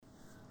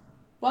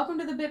Welcome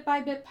to the Bit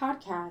by Bit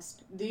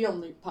podcast, the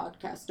only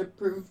podcast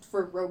approved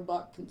for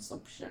robot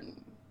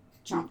consumption.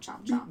 Chomp,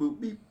 chomp, chomp. Beep,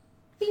 boop, beep.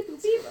 Beep,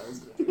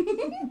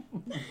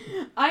 boop, beep.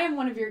 I am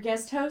one of your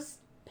guest hosts,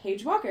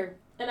 Paige Walker.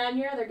 And I'm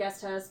your other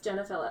guest host,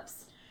 Jenna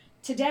Phillips.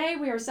 Today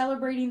we are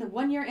celebrating the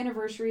 1-year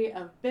anniversary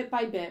of Bit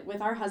by Bit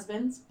with our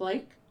husbands,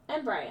 Blake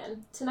and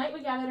Brian. Tonight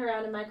we gathered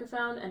around a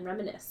microphone and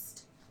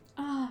reminisced.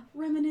 Ah,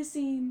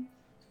 reminiscing.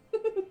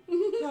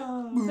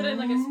 Put in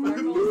like a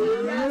sparkle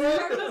sound. Yeah,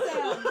 sparkle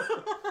sounds.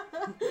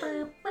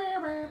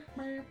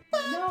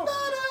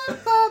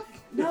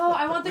 No,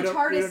 I want the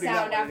TARDIS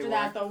sound after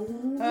that, though.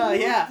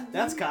 Yeah,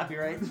 that's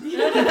copyright.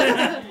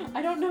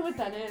 I don't know what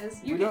that is.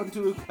 We don't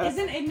do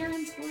Isn't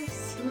ignorance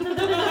bliss?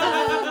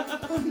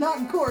 Not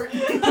in court. Oh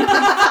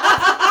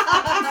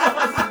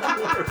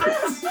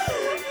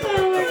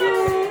my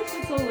gosh,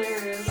 it's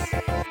hilarious.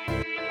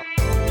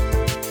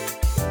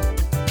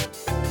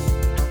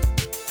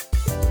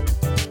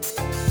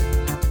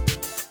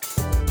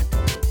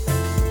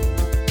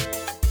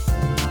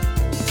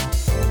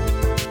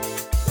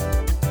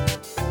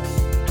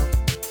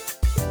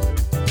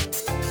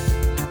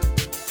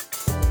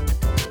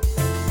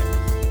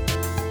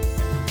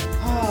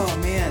 Oh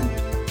man,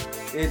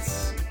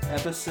 it's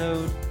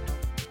episode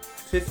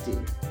 50.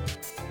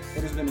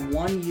 It has been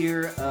 1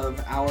 year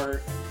of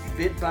our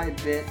bit by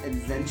bit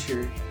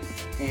adventure,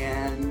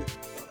 and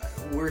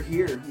we're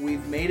here.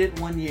 We've made it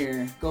 1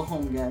 year. Go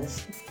home,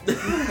 guys.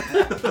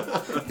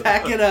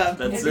 Pack it up.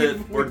 That's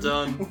it. We're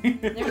done.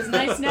 It was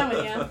nice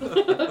knowing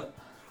you.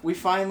 We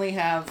finally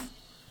have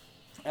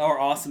our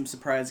awesome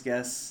surprise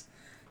guests.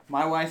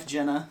 My wife,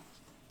 Jenna.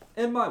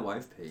 And my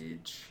wife,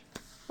 Paige.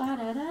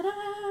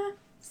 Ba-da-da-da.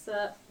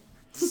 Sup?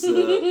 So,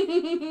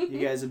 You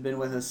guys have been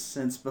with us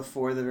since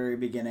before the very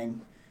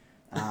beginning.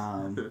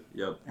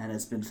 yep. And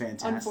it's been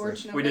fantastic.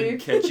 Unfortunately. We didn't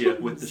catch you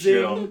with the Zing.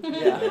 show.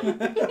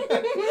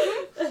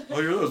 Yeah. Oh,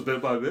 you're those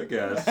bit by bit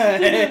guys.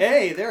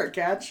 Hey, they're a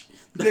catch.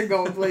 They're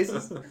going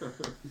places.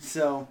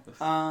 So,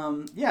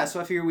 so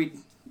I figured we'd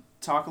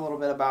talk a little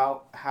bit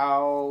about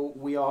how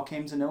we all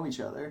came to know each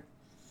other.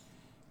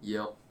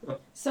 Yep.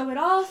 So it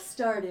all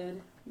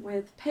started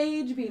with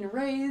Paige being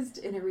raised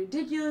in a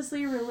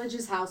ridiculously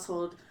religious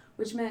household,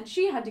 which meant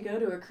she had to go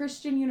to a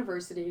Christian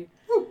university.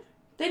 Woo.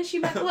 Then she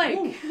met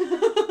Blake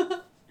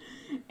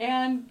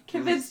and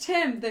convinced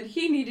him that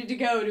he needed to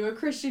go to a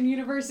Christian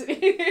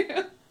university.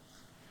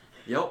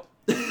 Yep.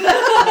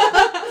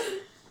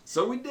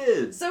 So we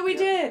did. So we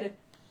did.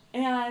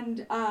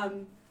 And,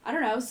 I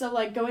don't know, so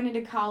like going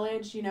into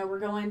college, we're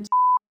going to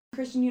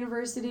Christian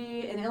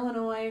University in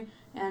Illinois,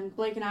 and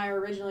Blake and I are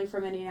originally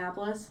from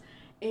Indianapolis,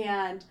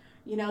 and,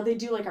 they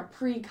do like a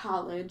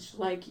pre-college,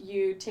 like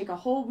you take a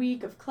whole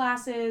week of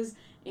classes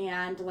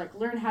and like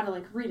learn how to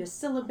like read a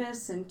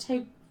syllabus and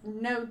take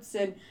notes,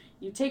 and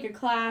you take a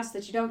class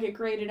that you don't get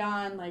graded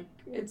on, like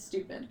it's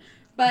stupid.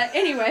 But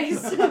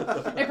anyways,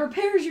 it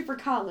prepares you for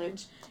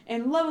college,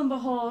 and lo and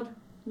behold,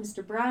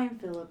 Mr. Brian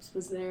Phillips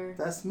was there.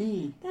 That's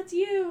me. That's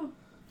you.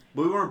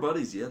 We weren't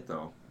buddies yet,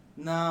 though.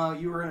 No,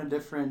 you were in a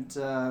different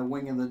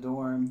wing of the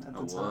dorm at the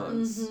I time.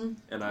 was. Mm-hmm.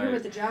 And You're I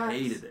with the jocks.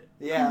 hated it.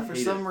 Yeah, for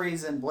Hate some it.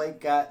 reason,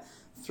 Blake got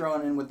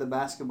thrown in with the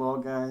basketball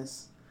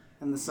guys,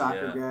 and the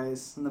soccer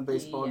guys, and the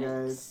baseball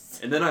guys.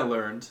 And then I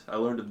learned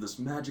of this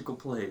magical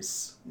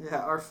place Yeah,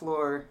 our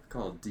floor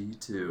called was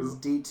D2.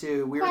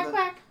 D2. Quack,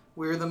 quack.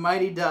 We were the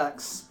Mighty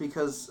Ducks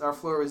because our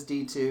floor was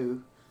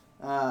D2.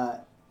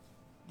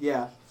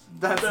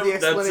 That's the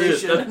explanation.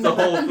 That's it. That's the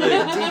whole thing.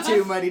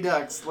 D2 Mighty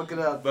Ducks. Look it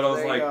up. But I was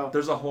There you go. like,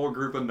 there's a whole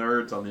group of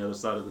nerds on the other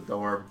side of the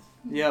dorm.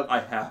 Yep. I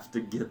have to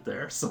get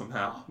there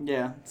somehow.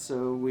 Yeah.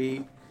 So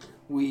we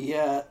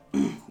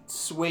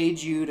swayed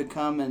you to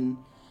come and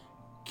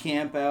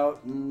camp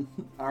out in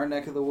our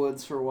neck of the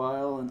woods for a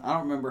while, and I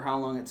don't remember how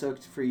long it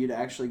took for you to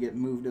actually get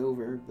moved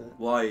over, but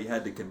Well, I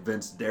had to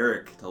convince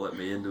Derek to let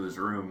me into his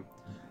room.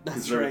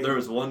 that's There, right. there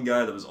was one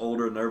guy that was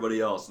older than everybody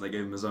else, and they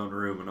gave him his own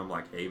room, and I'm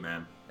like, hey,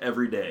 man,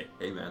 every day,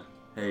 hey, man,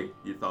 hey,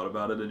 you thought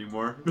about it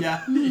anymore?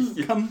 Yeah.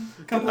 Come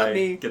Can let I-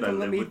 me can I come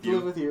let live me with you?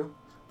 live with you.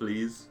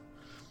 Please?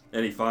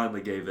 And he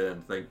finally gave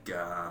in, thank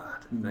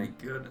God, Mhm. thank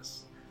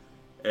goodness.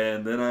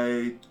 And then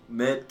I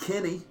met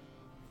Kenny,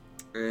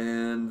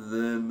 and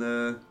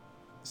then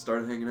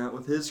started hanging out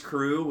with his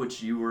crew,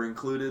 which you were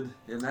included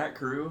in that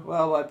crew,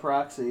 Well, by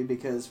proxy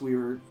because we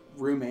were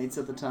roommates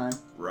at the time.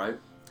 right?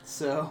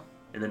 So,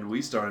 And then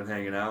we started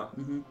hanging out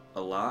mhm.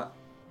 a lot.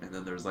 And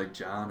then there's like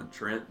John and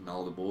Trent and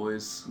all the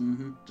boys.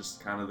 Mhm.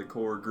 Just kind of the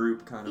core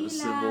group kind of Eli.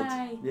 assembled.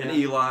 Yeah. And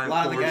Eli, A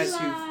lot of the course. guys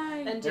who've Eli.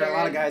 And There are a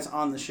lot of Jared. guys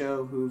on the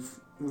show who've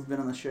been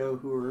on the show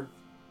who are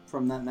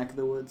from that neck of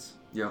the woods.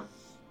 Yep.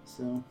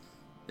 So,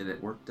 And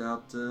it worked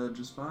out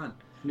just fine.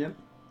 yep.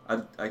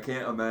 I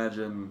can't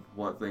imagine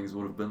what things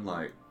would have been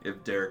like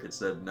if Derek had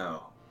said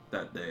no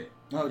that day.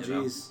 Oh, you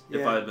know? jeez. If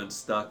Yeah. I had been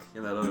stuck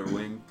in that other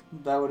wing.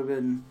 That would have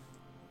been...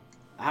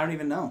 I don't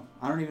even know,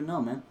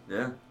 man.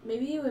 Yeah.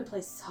 Maybe you would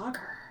play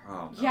soccer.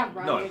 Oh, no. Yeah,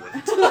 No, I right.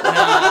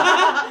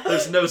 wouldn't.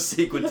 There's no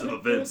sequence of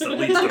events that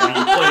leads to me playing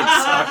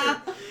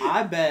soccer.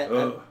 I bet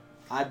Ugh.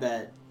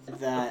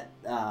 that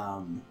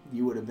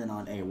you would have been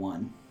on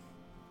A1.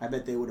 I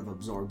bet they would have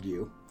absorbed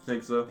you,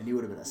 Think so? and you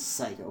would have been a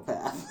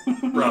psychopath.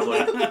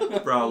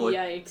 Probably.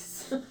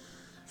 Yikes.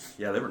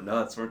 Yeah, they were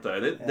nuts, weren't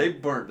they? They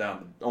burnt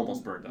down,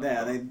 almost burnt down.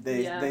 Yeah,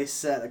 Yeah. they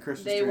set a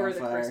Christmas They tree were on the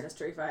fire. Christmas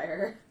tree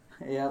fire.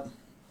 Yep.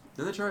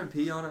 Didn't they try and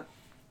pee on it?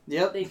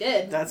 Yep. They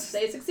did. That's-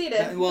 They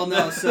succeeded. Well,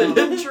 no. They So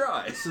didn't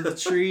try. So the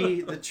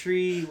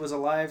tree was a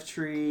live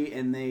tree,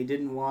 and they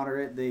didn't water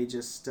it. They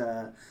just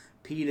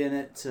peed in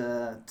it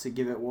to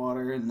give it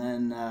water, and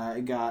then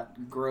it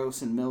got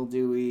gross and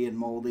mildewy and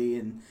moldy.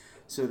 And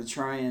so to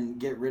try and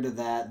get rid of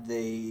that,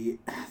 they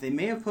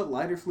may have put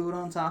lighter fluid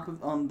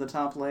on the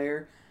top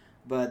layer,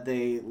 but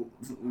they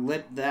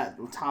lit that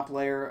top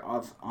layer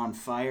on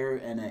fire,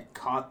 and it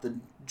caught the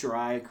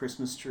dry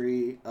Christmas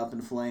tree up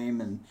in flame.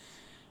 And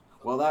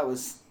well, that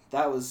was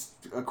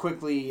a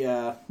quickly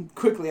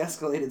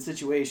escalated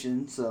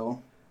situation.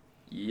 So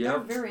They're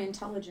Yep. very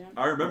intelligent.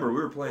 I remember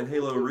we were playing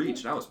Halo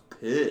Reach, and I was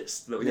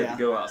pissed that we had Yeah. to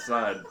go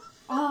outside.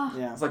 Ah,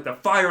 yeah, It's like the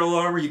fire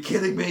alarm. Are you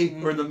kidding me?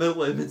 We're in the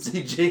middle of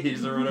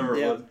MCGs or whatever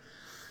Yeah. it was.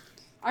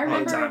 I I don't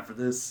have time remember. for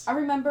this. I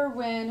remember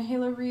when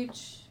Halo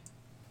Reach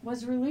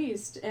was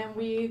released, and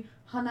we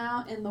hung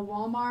out in the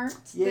Walmart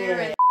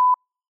there, Yeah.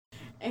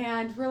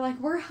 and we're like,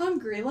 we're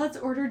hungry. Let's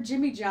order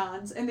Jimmy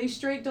John's, and they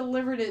straight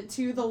delivered it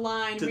to the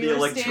line. To we the were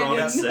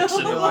electronics standing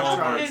section in of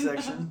electronic line.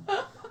 section.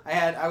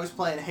 I was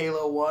playing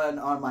Halo 1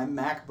 on my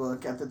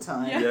MacBook at the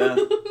time. Yeah.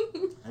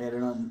 I had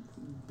it on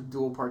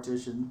dual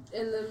partition.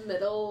 In the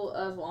middle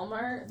of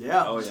Walmart.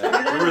 Yeah. Oh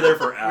yeah. We were there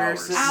for We were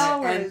hours. sitting there,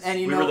 Hours. and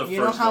you We know were the you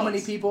know first how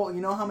ones.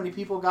 many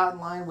people got in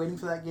line waiting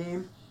for that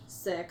game?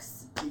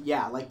 6.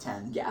 Yeah, like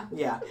 10. Yeah.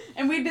 Yeah.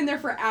 And we'd been there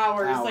for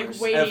hours, like Hours.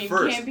 waiting, At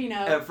first. camping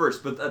up. At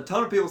first, but a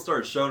ton of people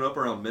started showing up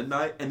around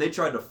midnight, and they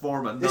tried to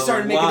form another They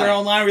started making line. their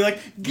own line. We're like,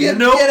 get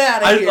Nope.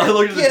 out of here. I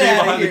looked at the Get dude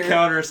outta behind here. the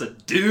counter and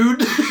said,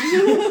 "Dude,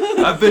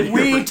 I've been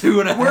here for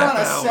 2.5 We're on a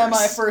hours."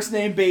 semi first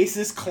name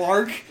basis.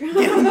 Clark,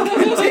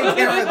 take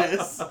care of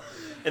this.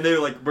 And they were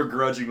like,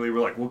 begrudgingly, we're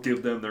like, we'll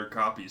give them their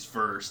copies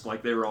first.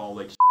 Like they were all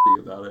like shitty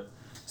about it.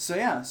 So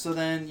yeah, so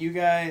then you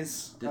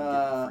guys. Didn't get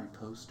a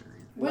free poster either.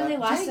 We only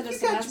lasted a you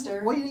got-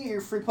 semester. What do you get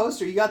your free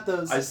poster? You got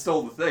those. I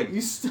stole the thing.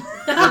 You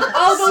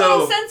Oh, the So-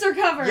 little sensor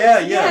cover. Yeah,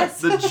 Yes.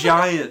 the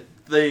giant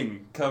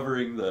thing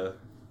covering the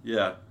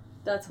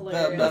That's The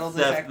hilarious. metal the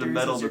theft, detectors the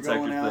metal as you're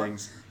going detector out.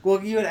 things.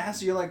 Well, you would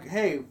ask, you're like,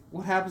 hey,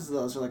 what happens to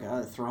those? You're like,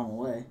 I throw them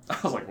away. I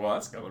was like, well,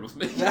 that's coming with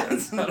me.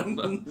 That's I don't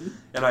know.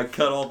 And I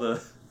cut all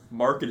the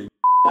marketing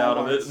out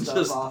of it and Stuff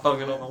just off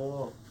hung of it it. on the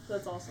wall.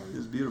 That's It awesome.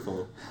 was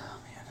beautiful. Oh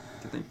man,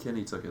 I think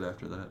Kenny took it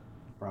after that.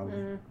 probably.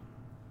 Mm.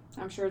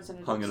 I'm sure it's in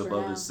a Hung it dumpster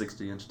above now. his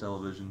 60-inch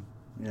television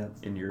Yeah.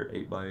 in your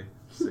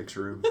 8x6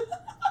 room.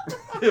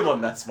 It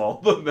wasn't that small,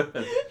 but man,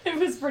 It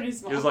was pretty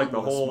small. it was like the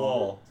It was whole small.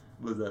 wall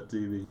was that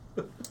TV.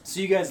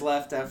 So you guys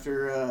left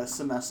after a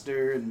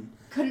semester and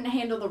Couldn't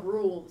handle the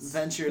rules.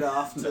 ventured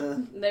off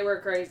to. They were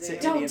crazy.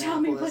 Don't tell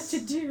me what Indianapolis. to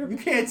do. You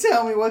can't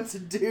tell me what to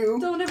do.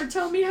 Don't ever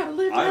tell me how to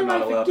live I am my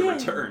not life allowed again.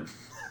 to return.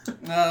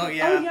 Oh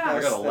yeah. Oh, yeah.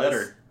 I got a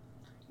letter.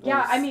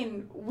 Yeah, I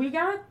mean,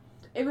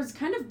 it was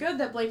kind of good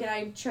that Blake and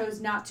I chose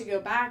not to go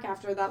back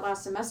after that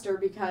last semester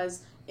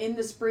because in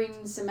the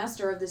spring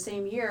semester of the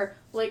same year,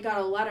 Blake got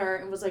a letter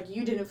and was like,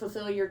 you didn't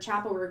fulfill your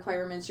chapel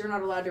requirements. You're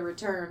not allowed to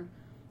return.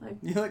 Like,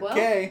 You're like, well,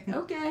 okay.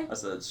 okay. I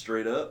said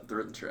straight up, threw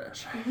it in the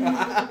trash.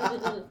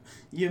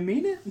 You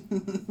mean it?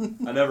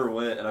 I never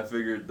went, and I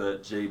figured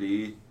that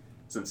JD,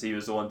 since he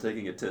was the one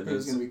taking He was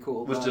attendance, gonna be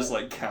cool. was about just it.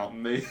 like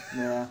counting me.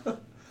 Yeah.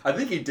 I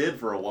think he did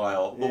for a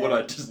while, but when Yeah.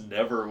 I just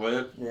never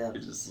went, Yeah. it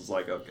just was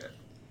like, okay.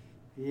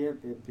 Yep.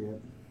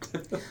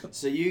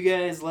 So you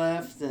guys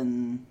left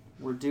and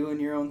were doing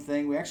your own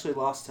thing. We actually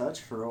lost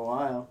touch for a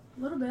while.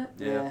 A little bit.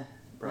 Yeah,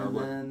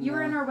 probably. And then, You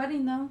were in our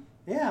wedding, though.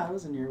 Yeah, I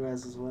was in your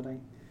guys'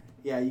 wedding.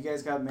 Yeah, you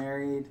guys got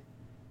married,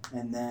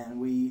 and then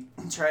we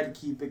tried to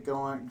keep it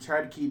going.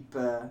 Tried to keep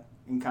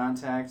in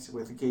contact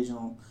with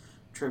occasional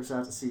trips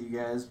out to see you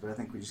guys, but I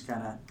think we just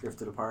kind of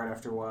drifted apart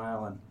after a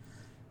while. And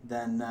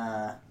then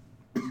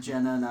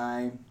Jenna and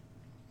I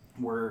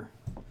were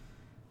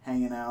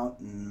hanging out,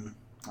 and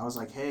I was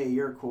like, "Hey,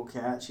 you're a cool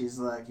cat." She's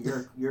like,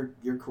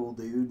 "You're cool,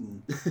 dude."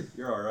 And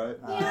You're all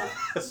right.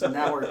 so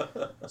now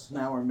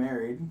we're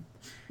married.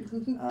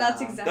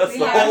 That's exactly That's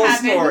the how whole it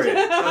happened. story.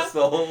 That's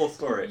the whole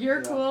story. You're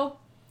Yeah. cool.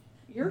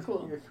 You're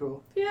cool. You're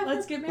cool. Yeah.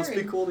 Let's get married.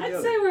 Let's be cool I'd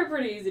together. say we're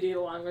pretty easy to get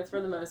along with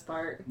for the most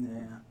part. Yeah.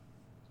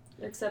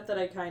 Except that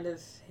I kind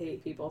of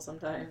hate people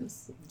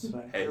sometimes. It's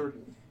fine. Hey. You're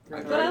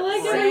But I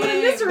like Same. everyone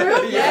in this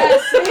room. Yeah.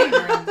 Same.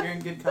 you're in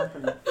good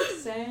company.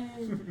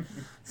 Same.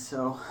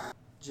 So,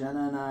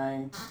 Jenna and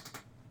I,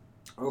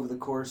 over the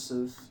course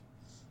of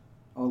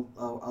a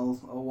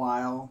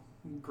while,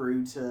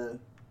 grew to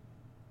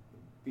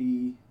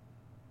be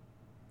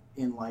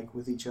in like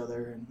with each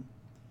other, and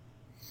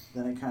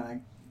then it kind of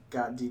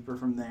got deeper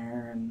from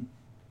there, and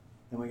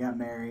then we got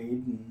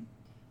married, and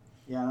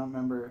yeah, I don't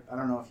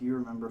know if you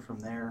remember from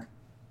there.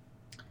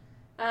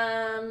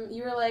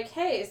 You were like,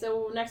 hey,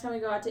 so next time we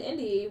go out to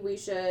Indy, we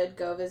should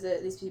go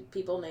visit these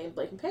people named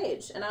Blake and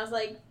Paige. And I was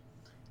like,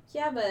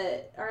 yeah,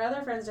 but our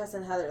other friends, Jess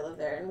and Heather, live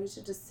there, and we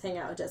should just hang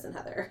out with Jess and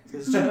Heather.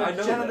 Because Jenna, I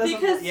know Jenna that. doesn't.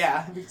 Because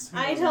yeah.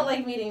 I don't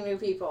like meeting new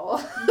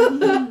people.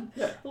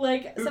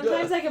 Like, Who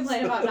sometimes does? I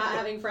complain about not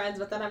having friends,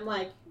 but then I'm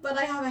like, but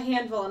I have a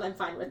handful and I'm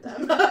fine with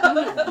them.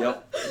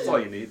 Yep, that's all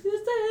you need.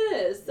 Yes, it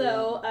is.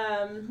 So,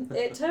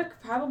 it took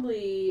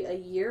probably a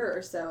year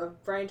or so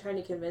of Brian trying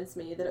to convince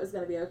me that it was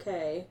going to be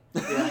okay.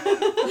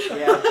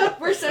 Yeah.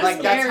 We're so Like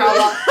scared.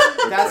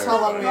 that's how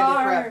long we had to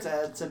Are.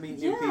 prep to meet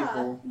new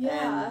people.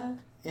 Yeah. And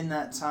in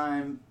that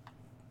time,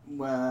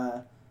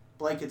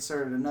 Blake had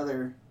started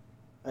another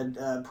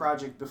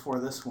project before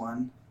this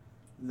one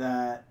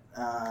that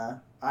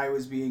I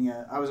was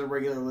a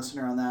regular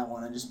listener on that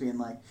one and just being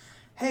like,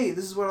 hey,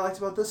 this is what I liked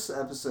about this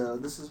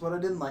episode. This is what I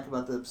didn't like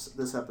about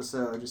this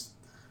episode. Just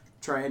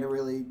trying to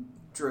really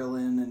drill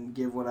in and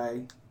give what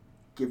I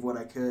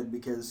could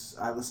because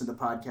I listen to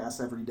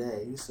podcasts every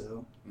day.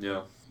 So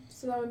Yeah.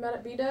 So then we met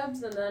at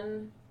B-Dubs, and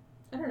then,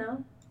 I don't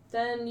know,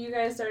 then you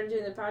guys started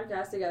doing the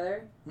podcast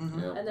together,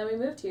 Yeah. and then we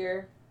moved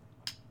here.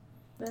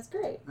 That's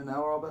great. and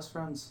now we're all best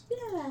friends.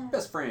 Yeah.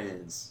 Best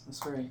friends.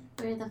 That's right.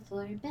 We're the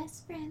 4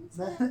 best friends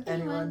That that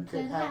anyone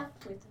could have.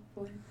 We're the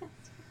 4 best.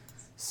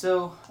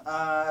 So,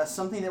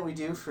 something that we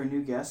do for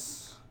new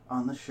guests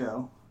on the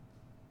show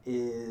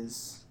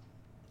is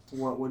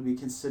what would be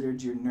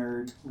considered your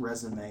nerd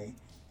resume.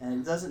 And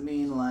it doesn't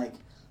mean like,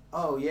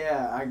 oh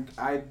yeah,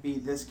 I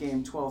beat this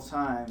game 12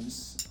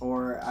 times,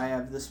 or I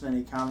have this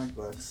many comic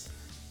books.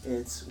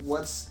 It's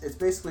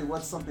basically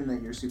what's something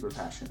that you're super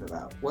passionate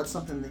about. What's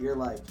something that you're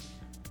like,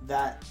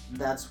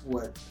 that's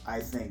what I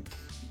think.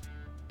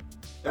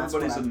 That's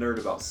Everybody's what a nerd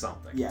about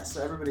something. Yes,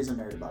 everybody's a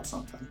nerd about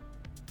something.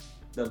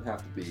 Doesn't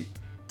have to be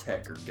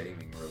tech or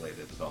gaming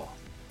related at all.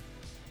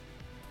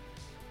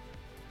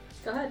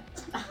 Go ahead.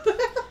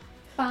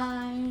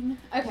 Fine.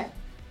 Okay.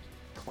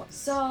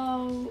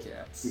 So,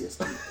 Cats. Yes.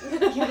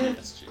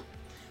 That's true.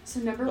 so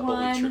number The Holy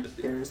one,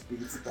 Trinity. Paris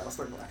beats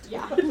Battlestar Galactica.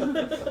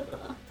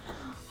 yeah.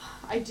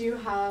 I do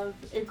have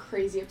a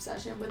crazy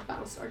obsession with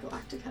Battlestar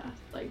Galactica.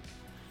 Like,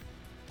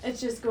 it's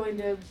just going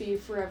to be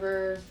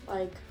forever,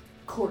 like,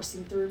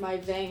 coursing through my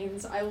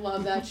veins. I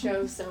love that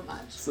show so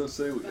much. So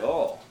say we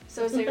all.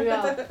 So say we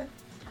all.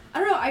 I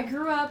don't know, I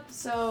grew up,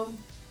 so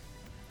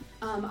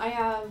I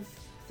have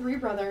 3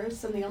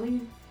 brothers. I'm the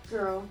only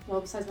girl,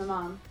 well, besides my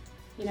mom,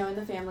 in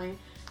the family.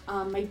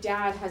 My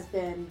dad has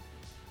been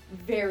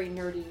very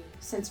nerdy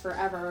since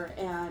forever,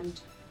 and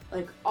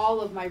like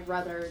all of my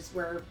brothers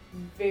were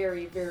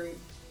very, very,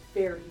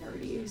 very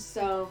nerdy.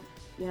 So,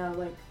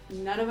 like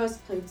none of us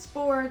played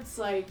sports,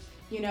 like,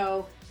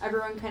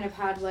 everyone kind of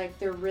had like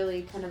their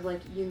really kind of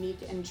like unique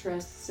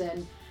interests,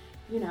 and,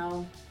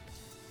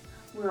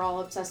 we're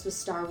all obsessed with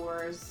Star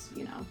Wars,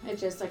 it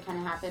just like kind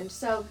of happened.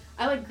 So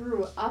I like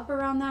grew up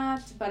around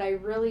that, but I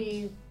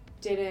really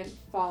didn't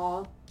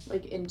fall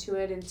like into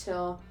it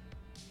until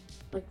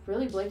like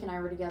really Blake and I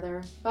were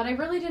together. But I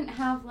really didn't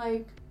have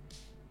like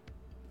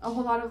a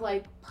whole lot of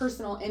like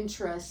personal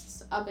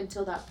interests up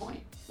until that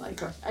point.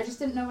 Like Okay. I just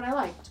didn't know what I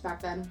liked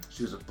back then.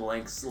 She was a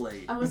blank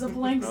slate. I was a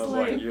blank I was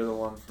like, slate. you're the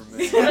one for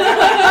me.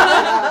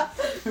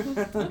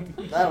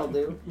 That'll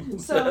do.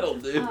 So, That'll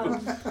do.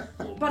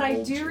 But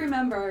I do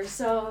remember,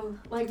 so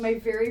like my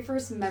very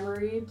first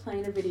memory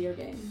playing a video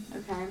game,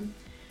 okay?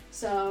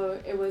 So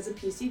it was a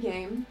PC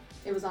game.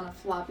 It was on a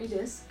floppy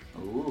disk.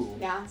 Ooh.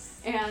 Yeah.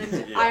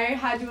 And Yeah. I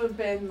had to have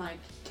been like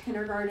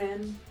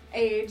kindergarten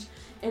age,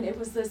 and it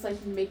was this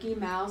like Mickey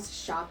Mouse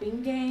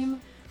shopping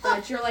game.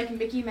 But you're like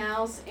Mickey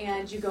Mouse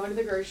and you go into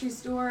the grocery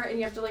store and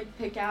you have to like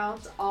pick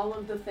out all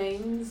of the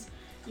things,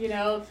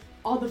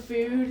 all the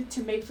food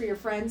to make for your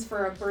friends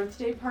for a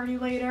birthday party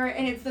later.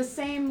 And it's the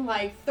same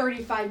like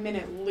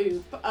 35-minute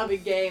loop of a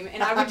game,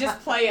 and I would just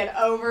play it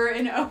over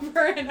and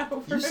over and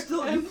over.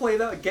 You play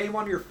that game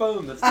on your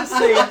phone. That's the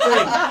same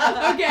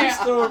thing. Okay, You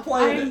still are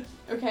playing it.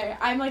 Okay,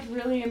 I'm like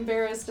really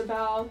embarrassed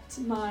about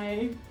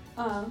my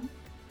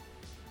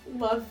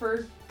love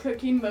for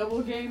cooking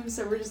mobile games,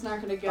 so we're just not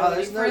gonna go Oh, any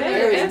there's no- further.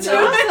 there is It's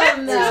no-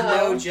 awesome, There's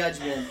though. no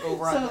judgment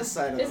over on So, this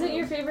side of the Isn't room.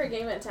 your favorite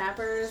game at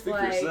Tappers Speak for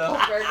like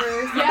yourself.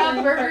 burgers?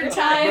 Yeah, Burger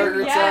Time.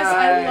 Burger Yes,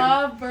 Time. I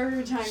love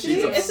Burger Time. She's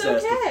See, it's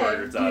obsessed with okay.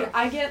 Burger Time. Dude,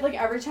 I get like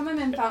every time I'm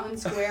in Fountain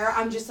Square,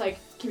 I'm just like,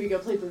 can we go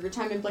play Burger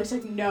Time? And Blake's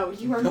like, no,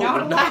 you are No, not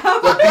we're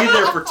allowed. We'll be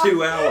there for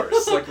 2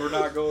 hours. Like, we're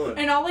not going.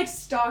 And I'll like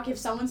stalk if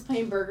someone's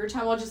playing Burger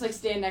Time. I'll just like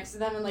stand next to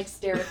them and like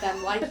stare at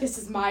them like, this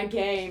is my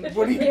game.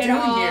 What are you Get doing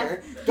off.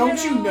 here? Don't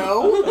Get you off.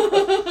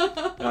 know?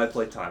 And I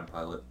play Time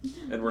Pilot,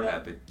 and we're Yeah.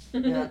 happy.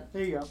 Yeah,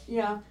 there you go.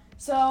 Yeah.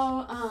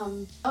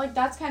 So, like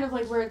that's kind of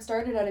like where it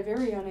started at a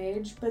very young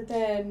age. But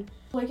then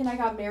Blake and I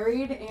got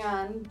married,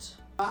 and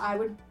I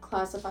would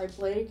classify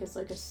Blake as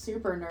like a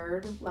super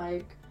nerd.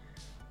 Like,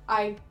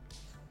 I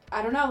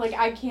don't know, like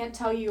I can't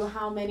tell you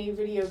how many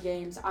video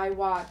games I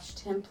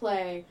watched him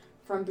play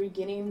from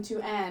beginning to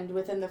end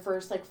within the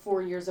first like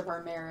 4 years of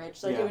our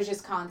marriage. Like Yeah. it was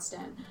just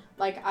constant.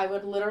 Like I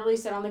would literally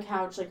sit on the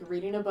couch like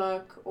reading a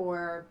book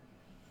or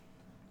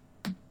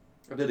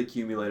I did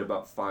accumulate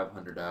about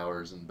 500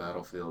 hours in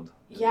Battlefield.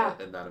 Yeah.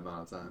 In that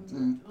amount of time.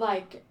 Mm.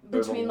 Like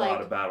There's between a lot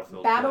like of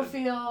Battlefield.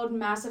 Battlefield,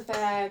 Mass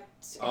Effect,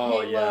 Oh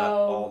Halo. yeah,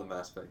 all the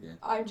Mass Effect games.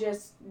 I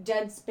just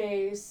Dead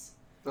Space.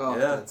 Oh,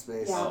 Yeah. Dead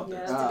Space. Yeah. Oh, Yeah,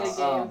 Dead that's a good Space.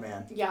 game. Oh,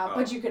 man. Yeah, Oh.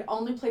 but you could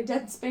only play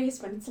Dead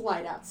Space when it's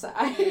light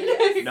outside.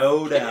 Yes.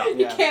 No doubt.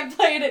 You Yeah. can't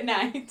play it at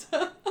night.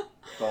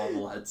 All the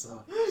lights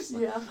off.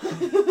 Yeah.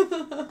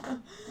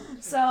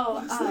 So,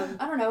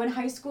 I don't know, in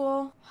high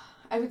school,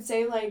 I would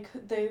say like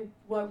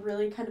what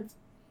really kind of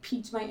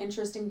piqued my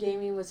interest in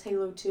gaming was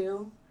Halo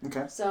 2.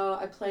 Okay. So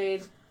I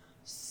played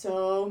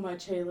so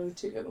much Halo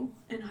 2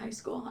 in high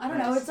school. I don't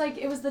know, Nice. it's like,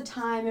 it was the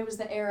time, it was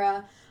the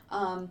era,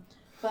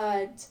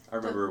 but... I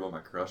remember when my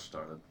crush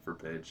started for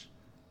Paige.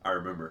 I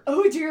remember.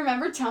 Oh, do you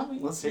remember? Tell me.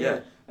 Let's hear Yeah,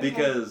 it. Okay.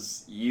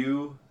 because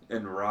you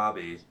and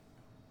Robbie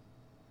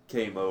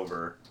came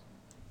over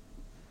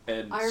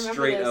and I remember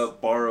straight this.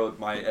 up borrowed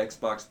my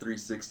Xbox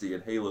 360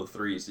 and Halo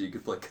 3 so you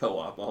could play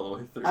co-op all the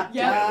way through.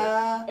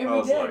 Yeah. And I we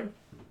was did. like,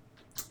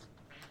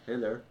 hey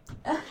there.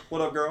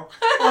 What up, girl?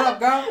 What up,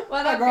 girl?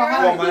 What Hi, up, girl? girl? You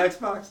Hi. want my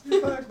Xbox?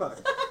 Use my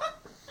Xbox.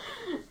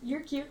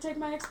 You're cute, take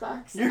my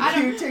Xbox. You're I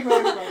don't- cute, take my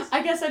Xbox.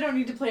 I guess I don't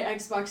need to play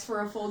Xbox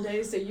for a full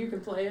day so you can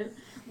play it.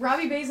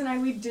 Robbie Bays and I,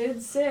 we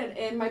did sit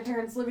in my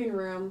parents' living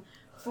room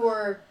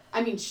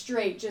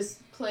straight,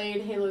 just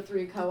played Halo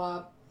 3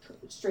 co-op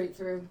straight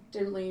through.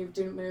 Didn't leave,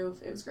 didn't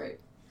move. It was great.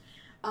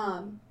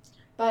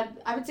 But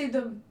I would say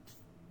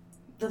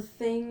the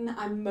thing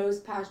I'm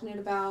most passionate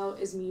about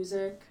is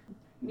music.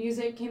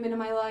 Music came into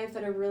my life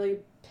at a really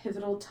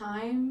pivotal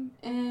time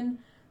in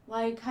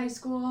like high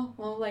school,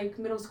 well, like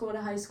middle school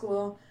to high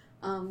school,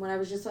 when I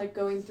was just like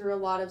going through a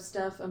lot of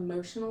stuff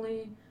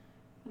emotionally.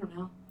 I don't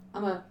know.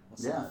 I'm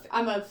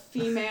a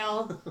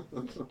female,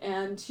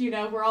 and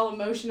we're all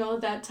emotional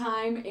at that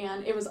time,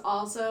 and it was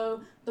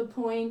also the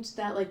point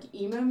that like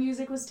emo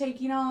music was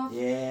taking off,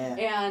 Yeah.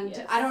 and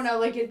Yes. I don't know,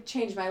 like it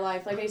changed my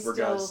life. Like We're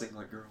guys sing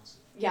like girls.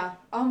 yeah.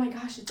 Oh my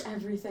gosh, it's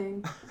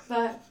everything.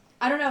 But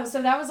I don't know.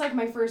 So that was like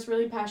my first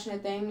really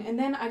passionate thing. And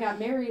then I got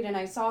married and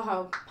I saw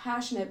how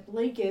passionate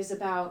Blake is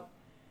about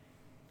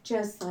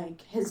just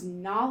like his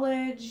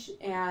knowledge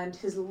and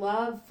his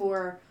love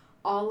for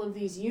all of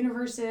these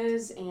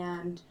universes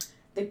and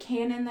the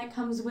canon that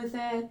comes with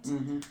it.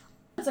 Mm-hmm.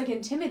 It's like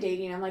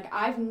intimidating. I'm like,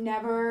 I've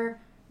never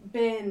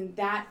been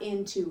that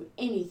into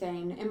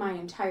anything in my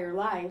entire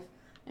life.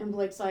 And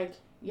Blake's like,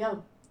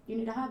 yo, you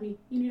need a hobby.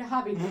 You need a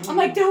hobby. I'm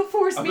like, don't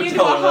force I've me been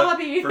into a telling that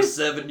hobby. for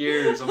 7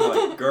 years. I'm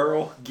like,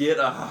 girl, get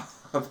a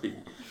hobby.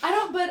 I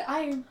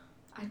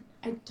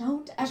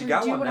don't ever you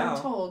got do one what now.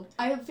 I'm told.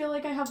 I feel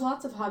like I have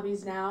lots of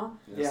hobbies now.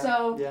 Yeah.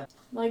 So, Yeah.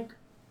 like,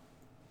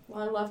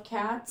 well, I love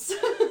cats.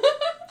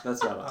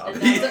 That's not a hobby.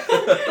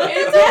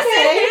 It's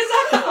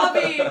a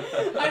hobby.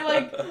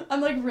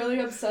 I'm like really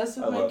obsessed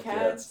with I my love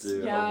cats.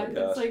 too. Yeah, Oh my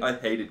gosh. it's like I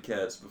hated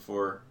cats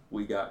before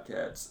we got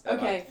cats.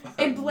 okay.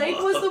 I And Blake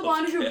was the love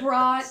one who cats.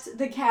 brought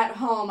the cat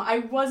home. I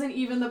wasn't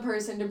even the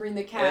person to bring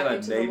the cat And I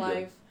into the named him.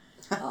 life.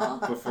 Oh.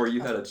 Before you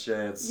had a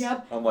chance.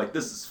 Yep. I'm like,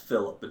 this is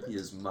Philip and he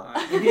is mine.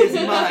 He is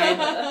mine.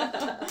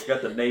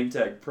 Got the name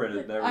tag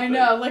printed and everything. I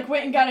know, like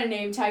went and got a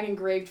name tag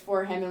engraved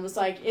for him and was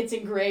like, it's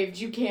engraved,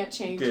 you can't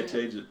change Can't it.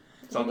 change it.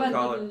 It's on the But-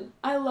 collar.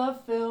 I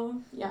love Phil.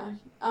 Yeah.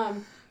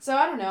 So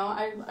I don't know.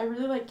 I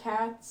really like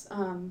cats.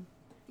 I'm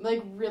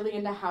like really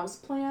into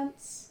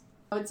houseplants.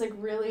 It's like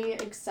really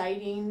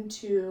exciting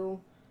to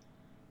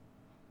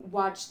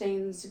watch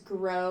things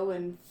grow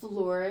and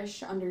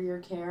flourish under your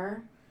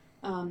care.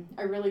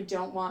 I really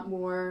don't want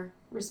more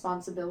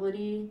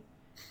responsibility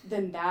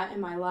than that in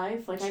my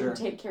life. Like I Sure.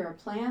 can take care of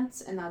plants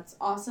and that's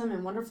awesome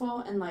and wonderful,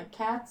 and like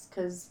cats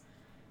because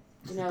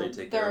They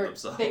take care of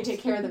themselves. They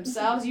take care of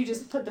themselves. You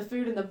just put the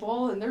food in the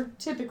bowl and they're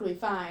typically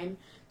fine.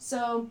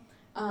 So,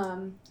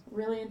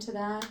 really into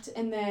that.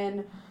 And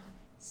then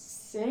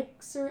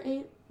 6 or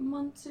 8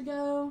 months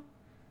ago,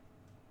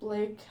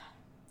 Blake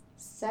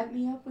set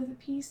me up with a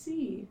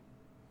PC.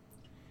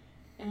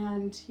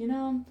 And,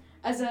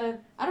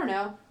 I don't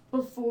know,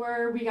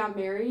 before we got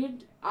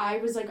married, I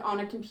was like on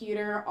a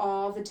computer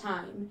all the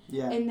time.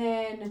 Yeah. And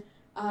then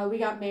we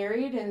got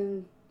married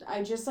and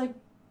I just like,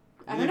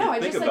 I You don't didn't know, I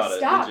think just about like it, did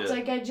stopped. you?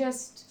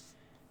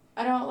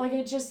 Like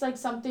it's just like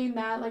something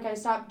that like I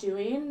stopped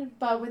doing,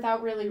 but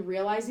without really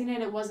realizing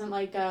it. It wasn't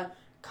like a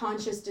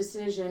conscious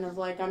decision of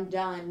like I'm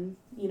done,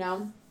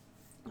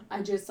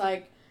 I just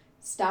like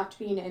stopped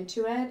being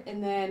into it,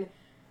 and then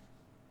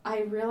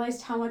I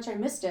realized how much I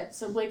missed it.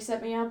 So Blake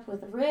set me up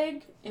with a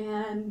rig,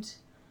 and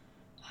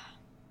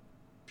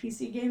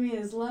PC gaming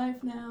is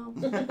life now.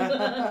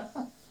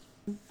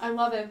 I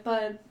love it,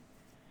 but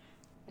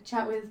I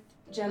chat with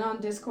Jenna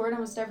on Discord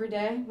almost every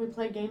day. We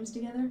play games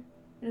together, and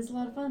it's a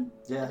lot of fun.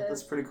 Yeah,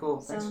 that's pretty cool.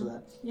 Thanks for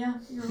that. Yeah,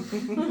 you're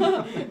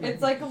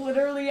it's like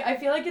literally, I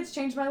feel like it's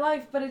changed my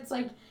life, but it's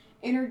like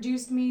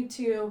introduced me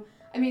to,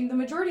 the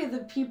majority of the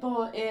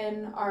people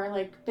in our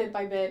like Bit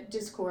by Bit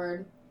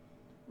Discord,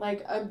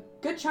 like a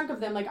good chunk of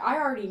them, like I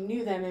already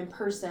knew them in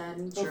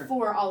person Sure.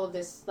 before all of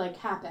this like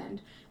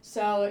happened.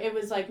 So it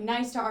was like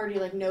nice to already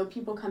like know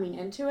people coming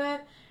into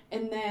it,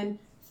 and then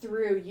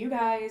through you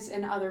guys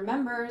and other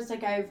members,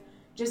 like I've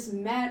just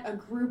met a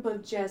group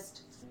of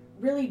just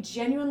really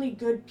genuinely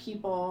good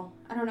people.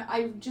 I don't know,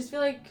 I just feel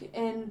like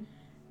in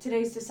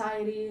today's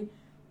society,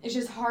 it's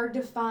just hard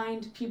to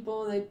find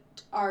people that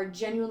are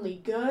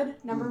genuinely good,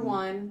 number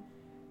one,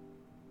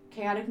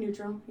 chaotic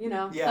neutral, you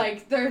know? Yeah.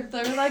 Like they're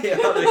like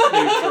Chaotic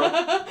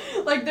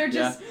neutral. like they're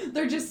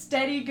just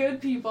steady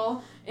good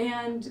people,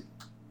 and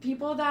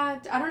people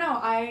that I don't know,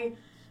 I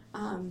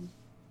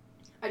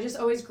just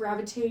always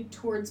gravitate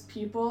towards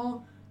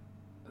people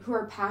who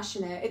are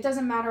passionate. It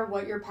doesn't matter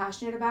what you're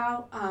passionate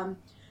about.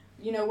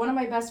 You know, one of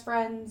my best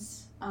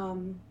friends,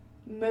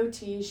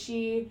 Moti,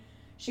 she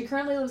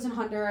currently lives in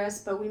Honduras,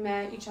 but we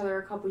met each other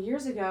a couple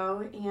years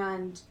ago,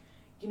 and,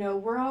 you know,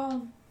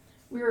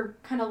 we were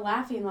kind of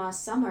laughing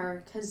last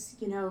summer because,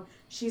 you know,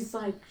 she's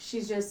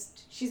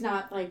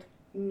not, like,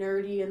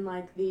 nerdy in,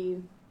 like, the,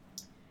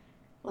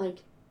 like,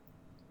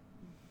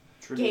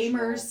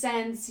 gamer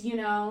sense, you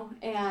know,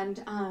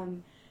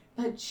 and,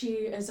 but she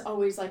is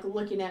always, like,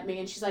 looking at me,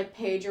 and she's like,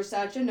 Paige, you're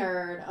such a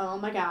nerd, oh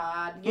my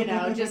god, you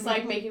know, just,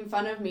 like, making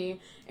fun of me,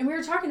 and we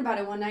were talking about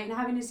it one night and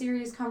having a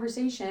serious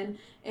conversation,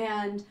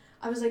 and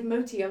I was like,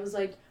 Moti, I was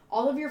like,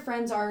 all of your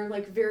friends are,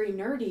 like, very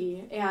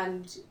nerdy,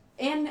 and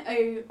in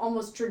a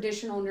almost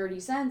traditional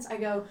nerdy sense, I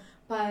go,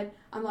 but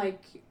I'm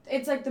like,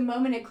 it's like the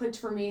moment it clicked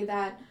for me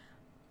that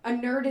a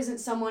nerd isn't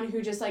someone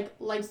who just, like,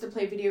 likes to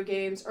play video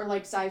games or,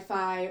 like,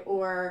 sci-fi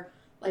or,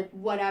 like,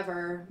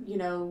 whatever, you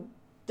know,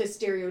 the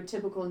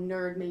stereotypical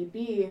nerd may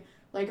be.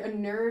 Like, a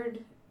nerd,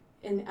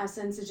 in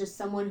essence, is just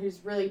someone who's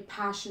really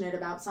passionate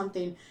about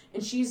something,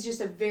 and she's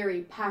just a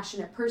very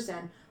passionate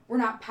person. We're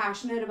not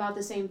passionate about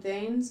the same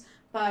things,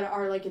 but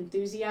our, like,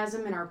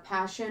 enthusiasm and our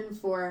passion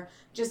for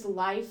just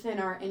life and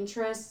our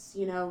interests,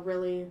 you know,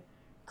 really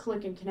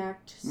click and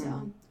connect.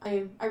 So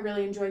I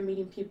really enjoy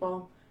meeting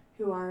people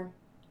who are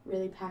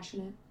really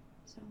passionate.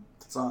 So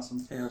That's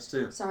awesome. Yeah, us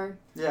too. sorry.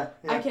 Yeah.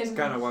 I can. That's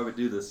kind of why we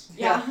do this.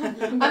 Yeah,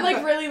 I'm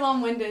like really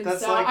long-winded,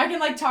 That's so like- I can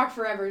like talk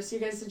forever. So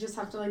you guys just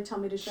have to like tell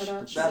me to shut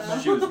up. That- so.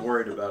 She was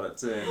worried about it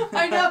too.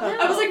 I know.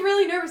 I was like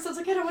really nervous. I was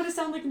like, I don't want to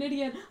sound like an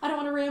idiot. I don't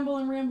want to ramble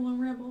and ramble and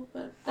ramble,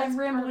 but That's I'm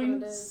part of rambling.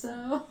 what it is.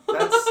 So.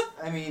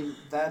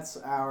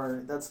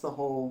 that's the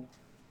whole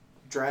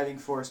driving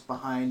force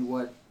behind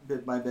what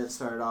Bit by Bit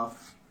started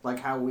off, like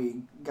how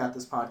we got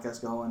this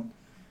podcast going,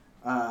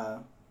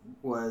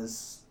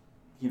 was,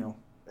 you know,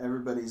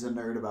 everybody's a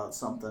nerd about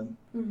something,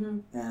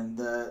 and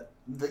the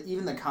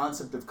even the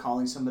concept of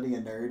calling somebody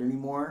a nerd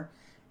anymore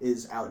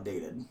is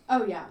outdated.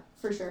 Oh yeah,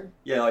 for sure.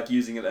 Yeah, like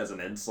using it as an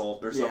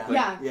insult or Yeah. something.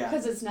 Yeah, Yeah.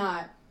 because it's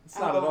not. It's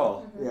not at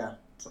all. Yeah.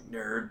 It's like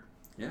nerd.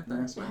 Yeah,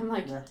 thanks, man. I'm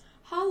like, Yeah.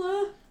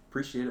 holla.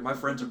 Appreciate it. My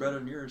friends are better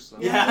than yours. So.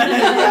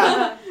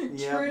 Yeah.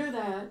 Yeah. True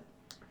that.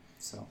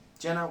 So,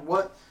 Jenna,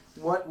 what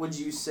would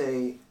you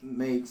say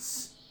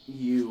makes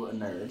you a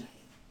nerd?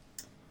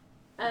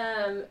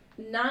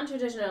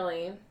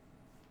 Non-traditionally,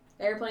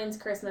 airplanes,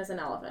 Christmas, and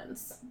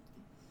elephants.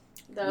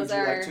 Those would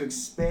you are. like to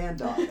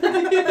expand on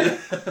that?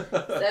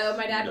 So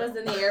my dad was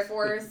in the Air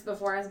Force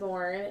before I was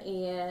born,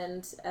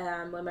 and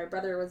when my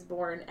brother was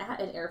born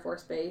at an Air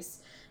Force base,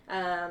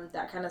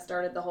 that kind of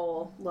started the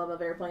whole love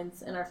of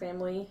airplanes in our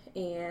family.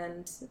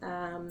 And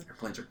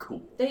Airplanes are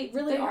cool. they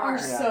really They are are.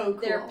 so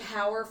cool. They're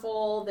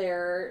powerful.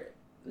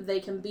 They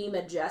can be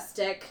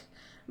majestic.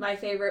 My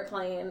favorite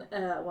plane,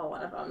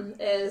 one of them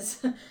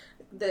is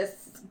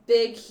this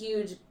big,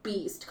 huge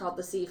beast called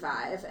the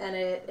C-5, and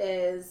it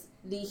is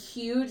the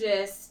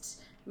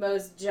hugest,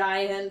 most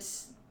giant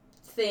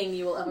thing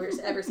you will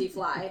ever see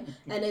fly,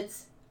 and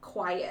it's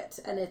quiet,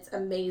 and it's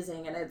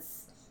amazing, and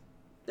it's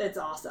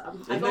awesome.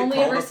 Didn't I've they only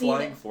call ever the seen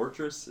Flying it.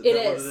 Fortress? It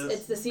that what is.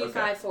 It's the C-5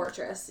 Okay.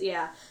 Fortress,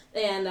 yeah,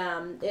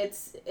 and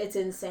it's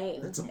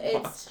insane. It's a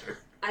It's monster.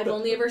 I've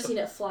only ever seen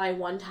it fly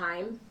one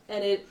time,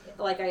 and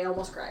I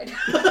almost cried.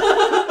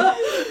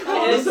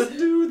 How does it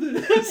do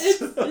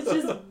this? It's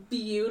just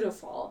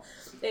beautiful.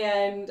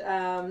 And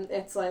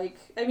it's like,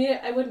 I mean,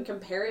 I wouldn't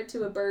compare it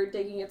to a bird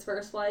taking its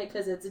first flight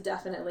because it's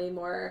definitely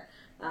more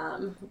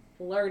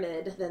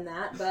learned than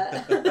that,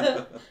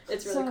 but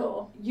it's really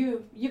cool.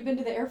 You've been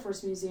to the Air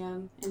Force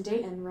Museum in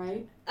Dayton,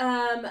 right?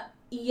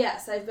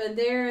 Yes, I've been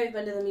there. I've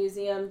been to the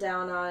museum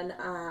down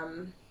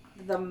on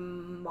the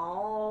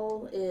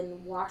mall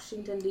in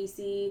Washington,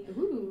 D.C.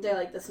 Ooh. They're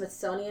like the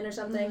Smithsonian or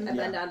something. I've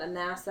been Yeah. down to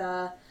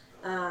NASA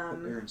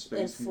Air and Space in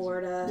Museum.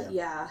 Florida.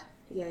 Yeah.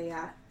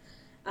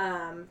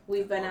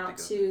 We've been I'll out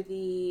have to to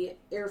the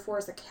Air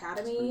Force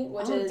Academy,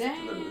 which Oh, is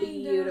dang.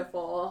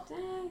 beautiful.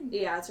 Dang.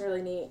 Yeah, it's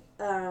really neat.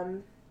 Tell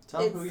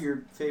them who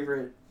your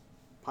favorite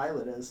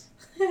pilot is.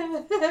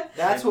 the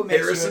That's what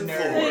makes Harrison you a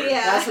nerd. Ford.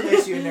 Yeah. That's what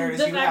makes you a nerd. Is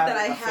fact you have that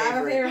I a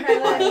have a favorite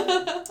favorite pilot.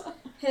 pilot.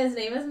 His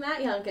name is Matt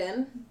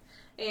Youngkin,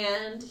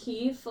 and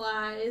he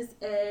flies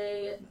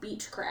a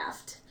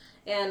Beechcraft,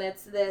 and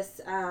it's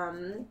this I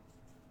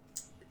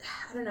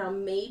don't know,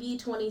 maybe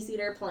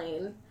 20-seater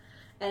plane,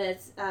 and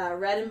it's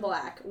red and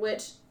black,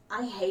 which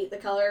I hate the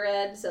color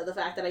red, so the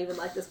fact that I even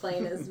like this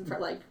plane is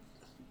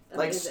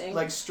amazing.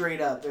 Like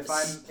straight up,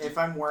 if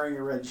I'm wearing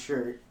a red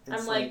shirt,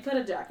 it's I'm like, put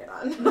a jacket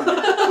on.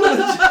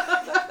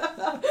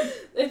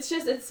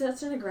 it's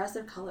such an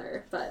aggressive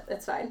color, but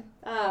it's fine.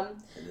 It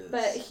is.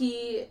 But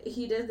he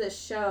did this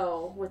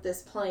show with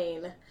this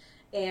plane,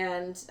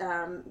 and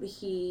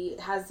he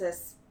has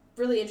this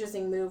really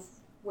interesting move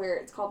where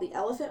it's called the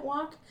elephant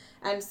walk,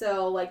 and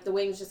so like the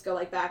wings just go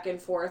like back and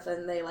forth,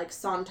 and they like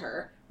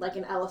saunter like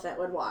an elephant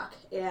would walk,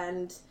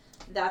 and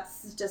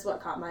that's just what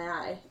caught my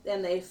eye.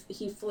 And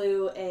he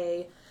flew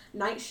a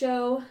night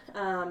show,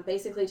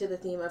 basically to the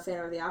theme of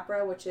Phantom of the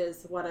Opera, which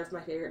is one of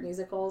my favorite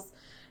musicals.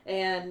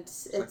 And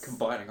it's like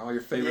combining all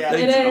your favorite Yeah.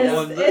 things it into is.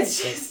 one thing.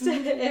 It's just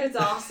it's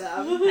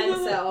awesome.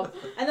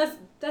 And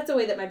that's a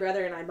way that my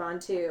brother and I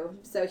bond too.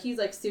 So he's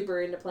like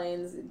super into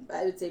planes.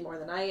 I would say more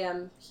than I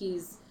am.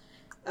 He's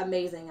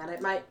amazing at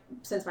it.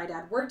 Since my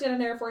dad worked at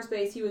an Air Force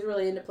base, he was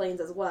really into planes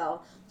as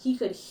well. He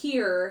could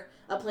hear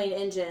a plane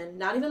engine,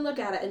 not even look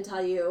at it, and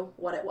tell you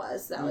what it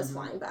was that was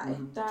flying by.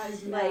 That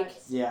is Like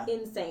nuts. Yeah.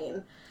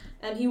 insane.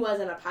 And he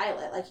wasn't a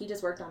pilot. Like he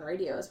just worked on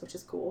radios, which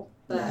is cool.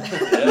 But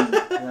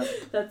Yep.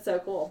 that's so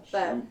cool.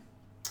 But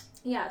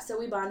yeah, so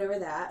we bond over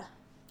that.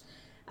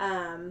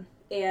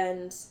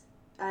 And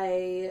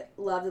I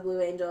love the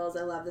Blue Angels.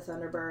 I love the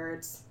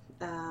Thunderbirds.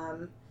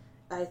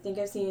 I think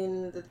I've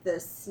seen the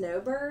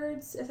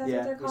Snowbirds, if that's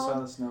what they're we saw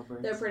called. the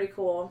snowbirds. They're pretty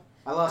cool.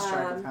 I lost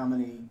track of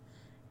Um,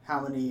 how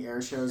many air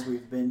shows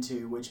we've been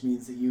to, which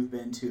means that you've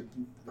been to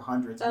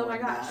hundreds. Oh more my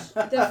than gosh.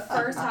 that. The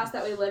first house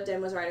that we lived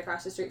in was right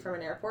across the street from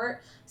an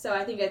airport. So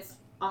I think it's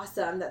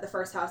awesome that the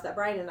first house that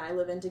Brian and I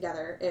live in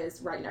together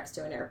is right next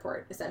to an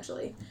airport,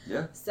 essentially.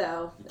 Yeah.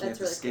 So You that's can't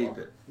really escape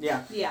cool. it.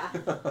 Yeah. Yeah.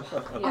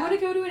 I want to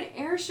go to an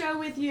air show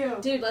with you.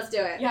 Dude, let's do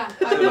it. Yeah,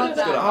 I would love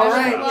that. Good. All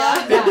right.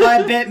 Yeah. Bit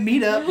by bit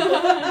meetup.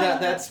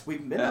 That's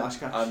we've been to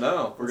Oshkosh. I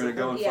know. We're gonna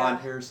go and Yeah. find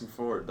Harrison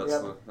Ford.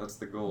 That's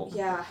the goal.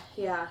 Yeah,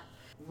 yeah.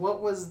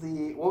 What was the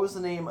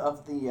name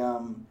of the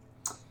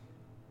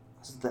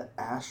was it the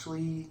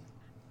Ashley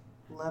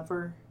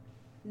lever?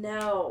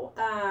 No.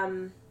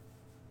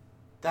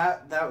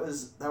 That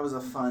was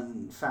a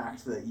fun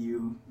fact that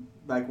you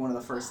like one of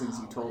the first things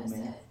you told what is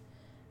me.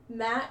 it?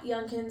 Matt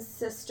Youngkin's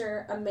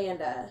sister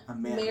Amanda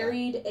Amanda.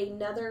 married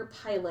another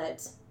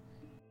pilot.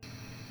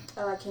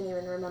 Oh, I can't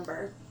even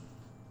remember.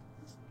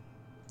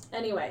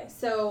 Anyway,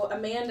 so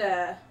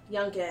Amanda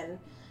Youngkin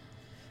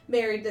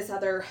married this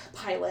other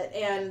pilot,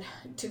 and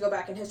to go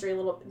back in history a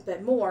little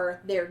bit more,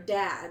 their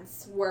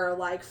dads were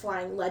like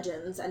flying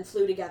legends and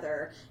flew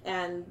together,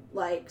 and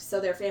like so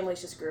their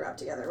families just grew up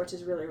together, which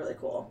is really, really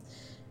cool.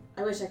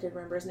 I wish I could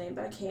remember his name,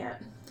 but I can't.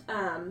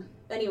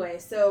 Anyway,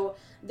 so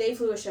they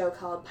flew a show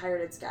called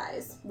Pirated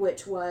Skies,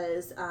 which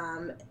was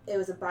it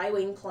was a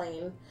bi-wing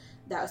plane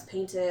that was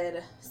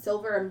painted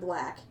silver and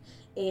black,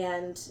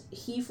 and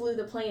he flew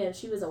the plane and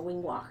she was a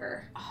wing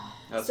walker.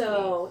 That's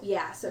So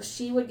yeah, so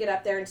she would get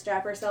up there and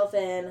strap herself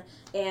in,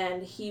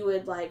 and he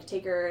would like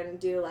take her and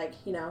do like,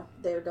 you know,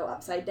 they would go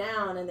upside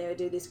down and they would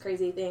do these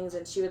crazy things,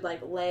 and she would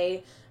like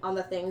lay on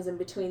the things in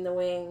between the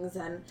wings,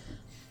 and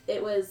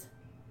it was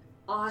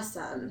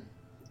awesome.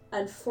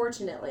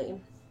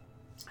 Unfortunately,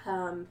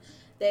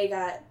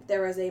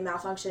 there was a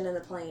malfunction in the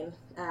plane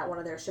at one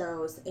of their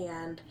shows,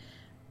 and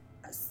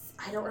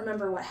I don't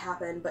remember what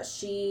happened, but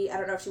I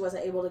don't know if she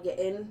wasn't able to get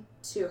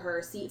into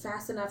her seat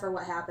fast enough or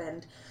what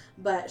happened,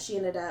 but she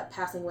ended up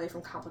passing away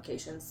from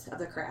complications of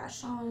the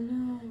crash. Oh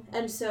no.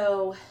 And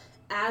so,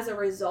 as a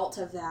result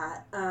of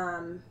that,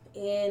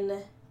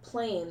 in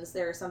planes,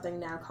 there's something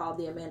now called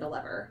the Amanda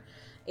lever.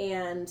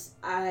 And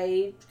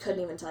I couldn't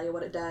even tell you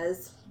what it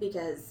does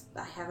because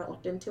I haven't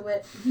looked into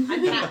it.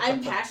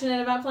 I'm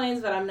passionate about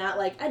planes, but I'm not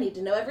like, I need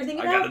to know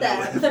everything I about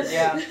gotta know them.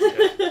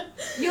 Yeah.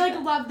 You like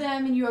love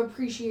them and you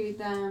appreciate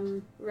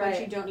them, Right.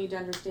 but you don't need to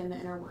understand the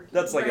inner workings.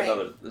 That's like Right.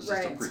 another. It's just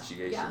Right.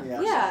 appreciation. Yeah.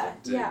 Yeah. Yeah,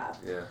 Too. yeah.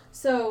 Yeah.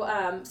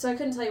 So, so I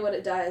couldn't tell you what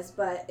it does,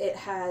 but it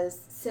has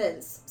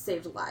since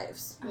saved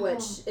lives,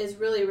 which is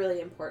really,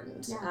 really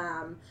important.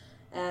 Yeah.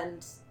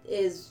 And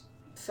is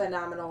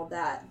phenomenal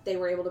that they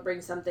were able to bring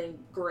something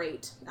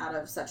great out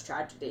of such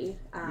tragedy.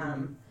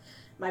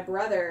 My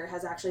brother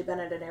has actually been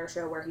at an air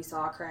show where he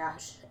saw a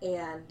crash,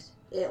 and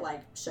it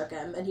like shook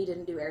him, and he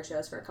didn't do air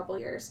shows for a couple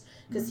years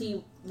because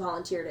he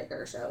volunteered at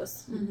air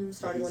shows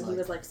starting He's when he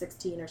was like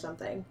 16 or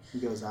something. He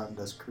goes out and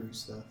does cruise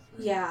stuff.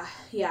 Yeah.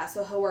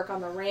 So he'll work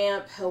on the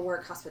ramp, he'll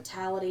work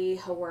hospitality,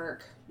 he'll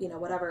work, you know,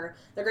 whatever.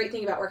 The great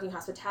thing about working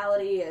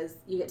hospitality is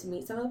you get to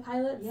meet some of the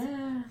pilots.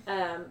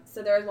 Yeah.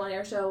 So there was one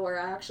air show where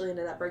I actually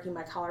ended up breaking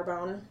my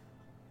collarbone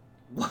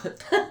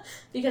What?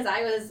 because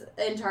I was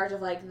in charge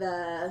of like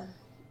the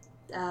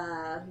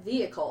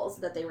vehicles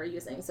that they were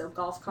using. So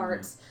golf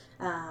carts,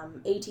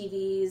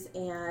 ATVs,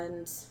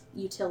 and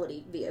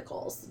utility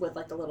vehicles with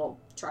like the little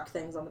truck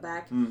things on the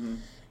back. Mm-hmm.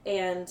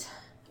 And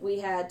we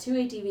had 2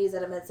 ATVs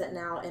that had been sitting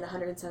out in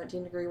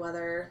 117 degree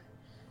weather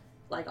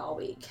like all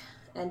week,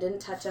 and didn't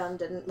touch them,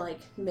 didn't like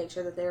make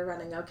sure that they were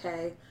running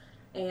okay.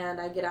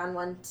 And I get on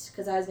one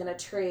because I was going to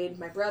trade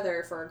my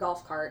brother for a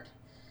golf cart,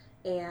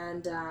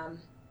 and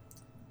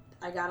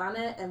I got on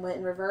it and went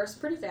in reverse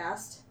pretty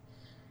fast,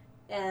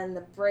 and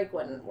the brake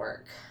wouldn't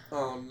work.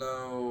 Oh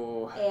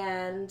no.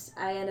 And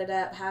I ended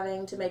up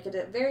having to make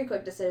a very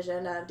quick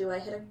decision of, do I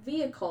hit a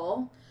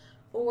vehicle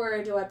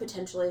or do I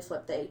potentially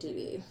flip the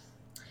ATV?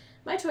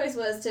 My choice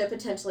was to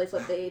potentially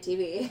flip the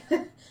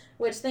ATV,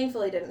 which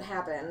thankfully didn't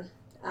happen.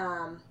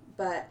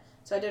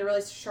 So I did a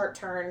really sharp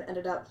turn,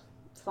 ended up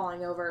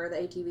falling over. The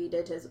ATV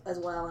did as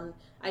well, and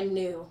I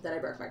knew that I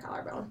broke my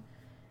collarbone.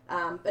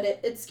 But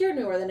it scared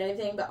me more than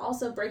anything, but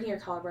also breaking your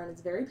collarbone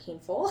is very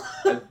painful.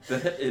 I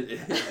bet it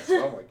is.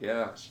 Oh my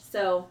gosh.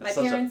 So That's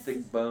my such parents... a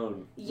thick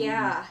bone.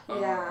 Yeah,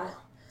 Mm. yeah.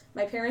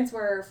 My parents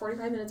were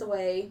 45 minutes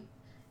away,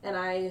 and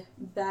I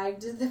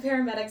begged the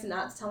paramedics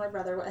not to tell my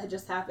brother what had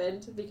just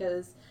happened,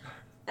 because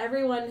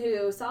everyone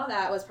who saw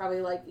that was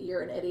probably like,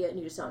 you're an idiot and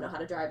you just don't know how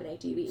to drive an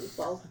ATV.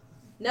 Well,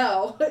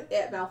 no,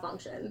 it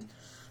malfunctioned.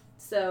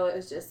 So it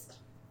was just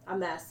a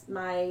mess.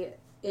 My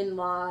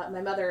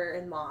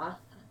mother-in-law,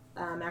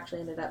 actually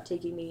ended up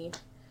taking me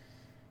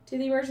to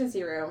the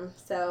emergency room.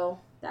 So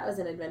that was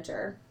an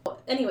adventure.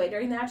 Anyway,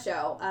 during that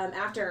show,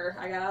 after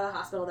I got out of the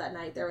hospital that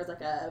night, there was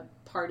like a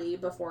party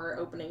before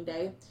opening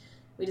day.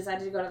 We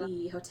decided to go to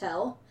the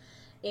hotel,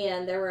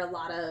 and there were a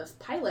lot of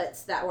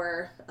pilots that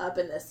were up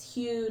in this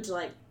huge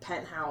like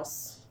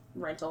penthouse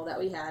rental that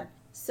we had.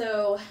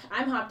 So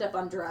I'm hopped up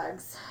on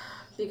drugs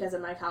because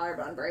of my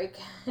collarbone break,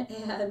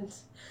 and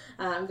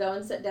go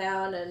and sit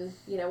down, and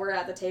we're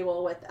at the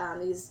table with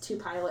these two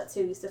pilots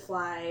who used to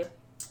fly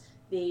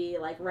the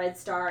like Red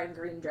Star and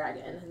Green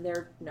Dragon, and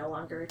they're no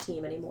longer a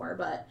team anymore,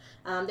 but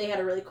they had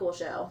a really cool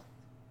show.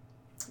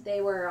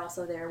 They were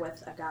also there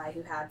with a guy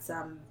who had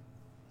some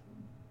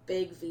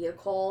big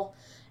vehicle,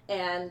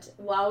 and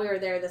while we were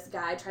there, this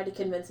guy tried to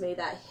convince me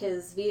that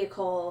his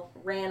vehicle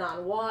ran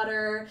on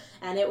water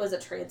and it was a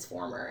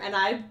transformer, and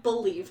I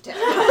believed him.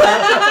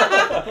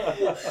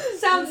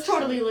 Sounds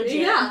totally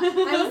legit. Yeah,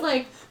 I was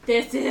like,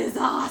 this is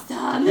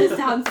awesome, this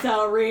sounds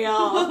so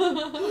real.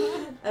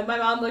 And my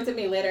mom looked at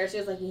me later, she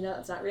was like,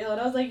 it's not real, and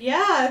I was like,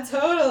 yeah,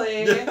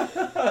 totally. Dang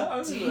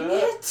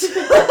it.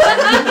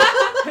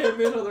 Hey,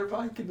 man, other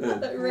bike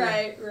then.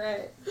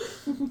 Right.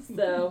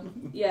 So,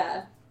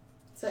 yeah.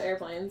 So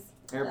airplanes.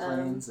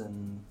 Airplanes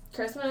and...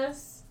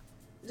 Christmas.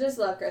 Just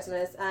love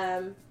Christmas.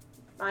 I'm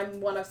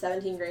one of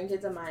 17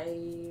 grandkids on my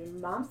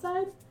mom's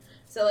side.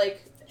 So,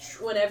 like,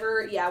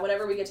 whenever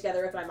we get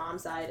together with my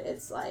mom's side,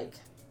 it's, like,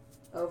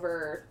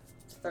 over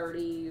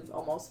 30,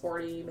 almost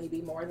 40,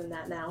 maybe more than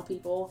that now,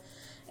 people.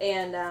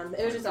 And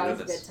it was just always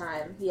a good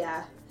time.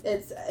 Yeah.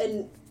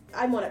 And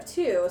I'm one of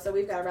two, so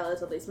we've got a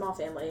relatively small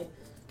family.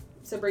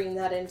 So bringing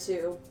that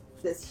into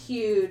this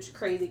huge,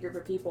 crazy group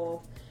of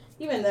people,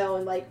 even though,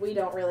 like, we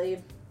don't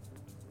really,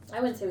 I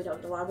wouldn't say we don't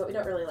get along, but we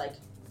don't really, like,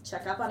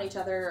 check up on each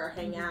other or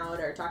hang out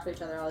or talk to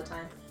each other all the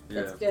time.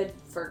 Yeah. It's good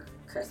for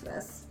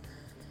Christmas.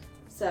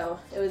 So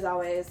it was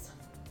always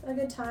a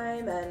good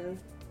time, and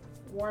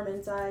warm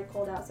inside,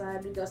 cold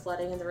outside. We'd go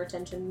sledding in the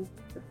retention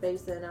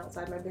basin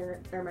outside my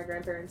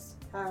grandparents'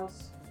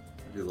 house.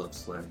 I do love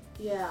sledding.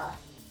 Yeah.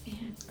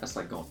 That's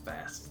like going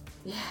fast.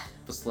 Yeah.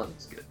 But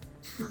sledding's good.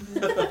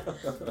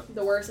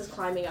 The worst is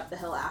climbing up the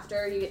hill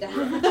after you get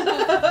down.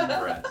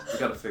 Right. We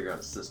gotta figure out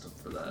a system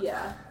for that.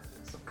 Yeah.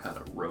 Some kind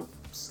of rope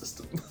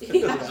system.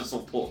 Yeah. Just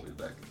will pull me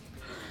back.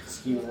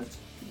 Ski lift.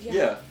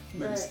 Yeah.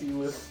 Maybe Right. ski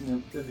lift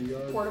in the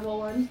yard. Portable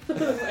one.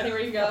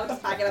 Anywhere you go,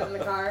 just pack it up in the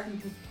car.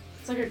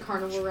 It's like a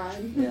carnival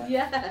ride. Yeah.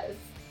 Yes.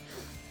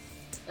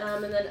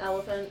 And then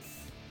elephants.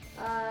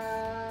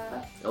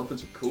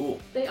 Elephants are cool.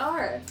 They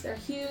are. They're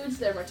huge.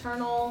 They're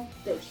maternal.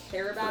 They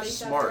care about They're each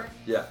smart. other.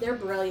 Yeah. They're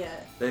brilliant.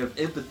 They have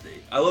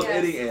empathy. I love Yes.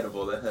 any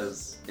animal that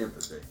has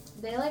empathy.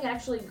 They like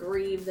actually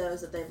grieve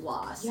those that they've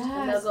lost. And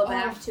they'll Yes. go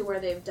back Oh. to where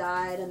they've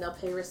died, and they'll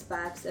pay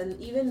respects. And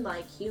even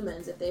like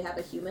humans, if they have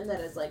a human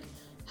that has like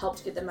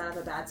helped get them out of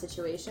a bad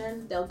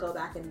situation, they'll go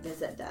back and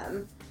visit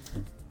them.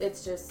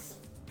 It's just,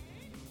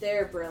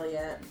 they're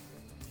brilliant.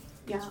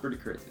 Yeah. It's pretty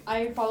crazy.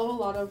 I follow a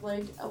lot of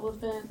like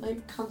elephant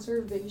like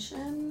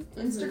conservation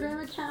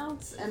Instagram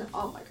accounts, and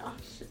oh my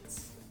gosh,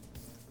 it's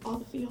all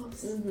the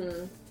feels.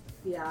 Mm-hmm.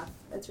 Yeah,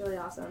 it's really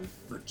awesome.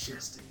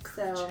 Majestic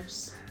So-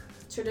 creatures.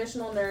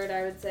 Traditional nerd,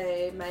 I would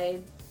say. My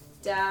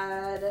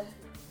dad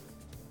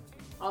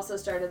also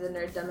started the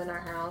nerddom in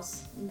our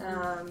house.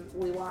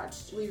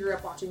 We grew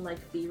up watching like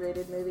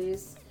B-rated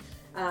movies.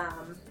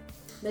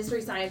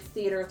 Mystery Science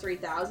Theater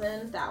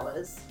 3000, that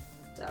was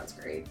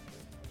great.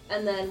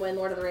 And then when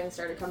Lord of the Rings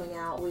started coming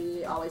out,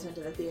 we always went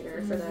to the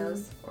theater for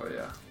those. Oh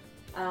yeah.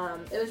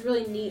 It was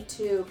really neat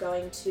too,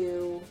 going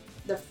to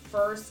the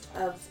first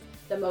of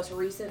the most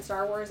recent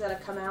Star Wars that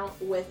have come out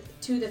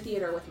to the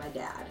theater with my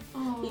dad,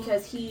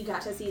 because he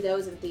got to see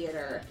those in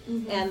theater,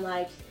 and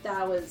like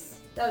that was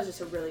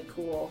just a really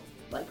cool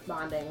like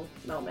bonding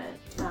moment.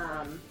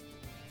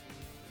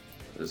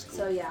 It's cool.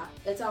 So yeah,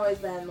 it's always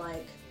been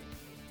like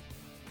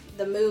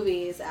the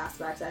movies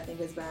aspects. I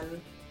think has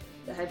been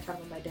that had come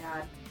with my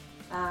dad.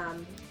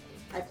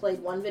 I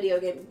played one video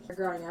game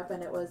growing up,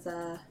 and it was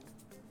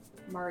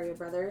Mario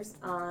Brothers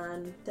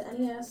on the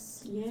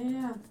NES.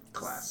 Yeah.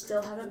 Classic.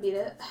 Still haven't beat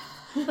it.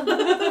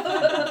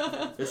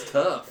 It's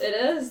tough. It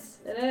is.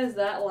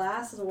 That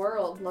last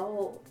world,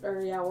 world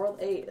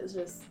 8 is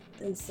just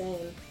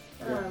insane.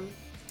 Yeah.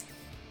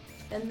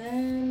 And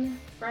then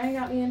Brian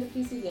got me into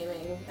PC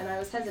gaming, and I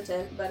was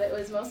hesitant, but it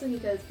was mostly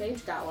because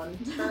Paige got one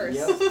first.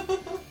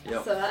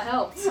 Yep. So that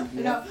helped.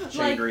 You know,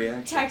 Chain like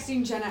reaction.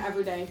 texting Jenna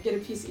every day, get a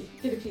PC,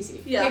 get a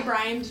PC. Yeah. Hey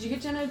Brian, did you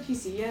get Jenna a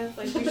PC yet?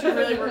 Like you should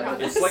really work on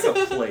this. It's like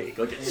a plague.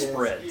 Like it It is.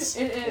 spreads.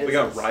 It is. We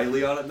got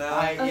Riley on it now.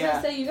 I was Yeah.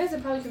 gonna say, you guys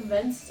have probably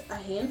convinced a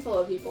handful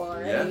of people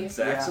already. Yeah,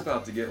 Zach's Yeah.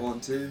 about to get one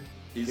too.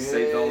 He's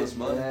saved all his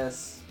money.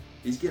 Yes.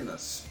 He's getting a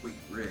sweet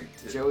rig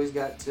too. Joey's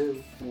got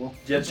 2. Well,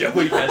 Yeah,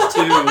 Joey has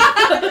 2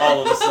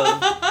 all of a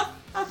sudden.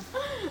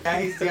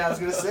 I was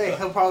gonna say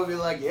he'll probably be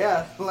like,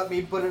 yeah, let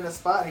me put in a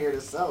spot here to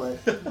sell it.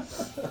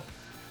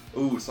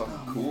 Ooh,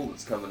 something cool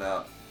that's coming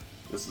out.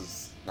 This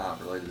is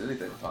not related to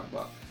anything we're talking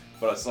about.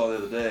 But I saw the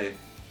other day,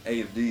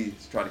 AMD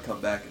is trying to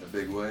come back in a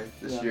big way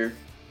this Yeah. year.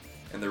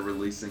 And they're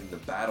releasing the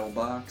Battle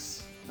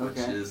Box, which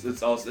Okay. is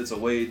it's a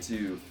way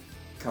to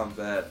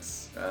combat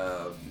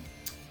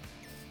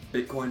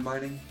Bitcoin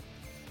mining,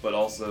 but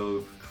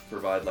also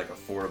provide like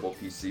affordable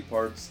PC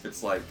parts.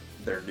 It's like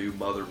their new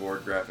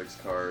motherboard, graphics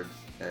card,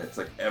 and it's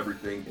like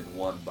everything in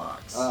one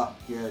box. Oh,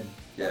 good.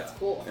 yeah, That's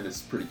cool. and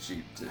it's pretty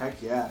cheap too.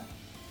 Heck yeah.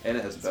 And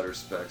it has better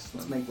specs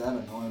Let's than make that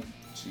a norm.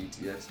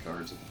 GTX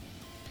cards.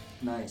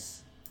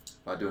 Nice.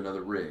 If I do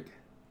another rig,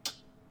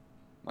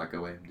 might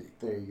go AMD.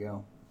 There you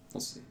go.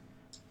 We'll see.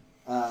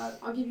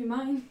 I'll give you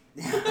mine.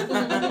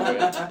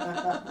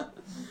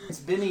 It's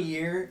been a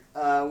year.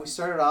 We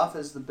started off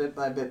as the Bit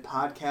by Bit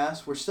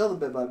podcast. We're still the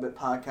Bit by Bit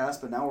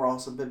podcast, but now we're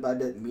also Bit by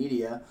Bit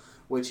Media,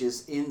 which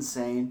is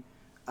insane.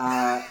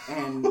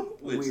 And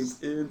Which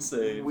is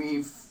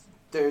insane.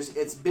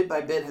 it's Bit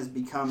by Bit has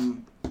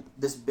become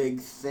this big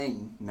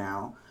thing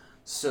now.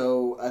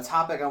 So a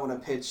topic I want to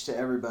pitch to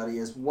everybody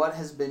is, what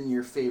has been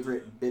your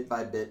favorite Bit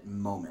by Bit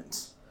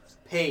moment?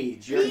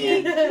 Paige, your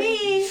hand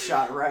Me.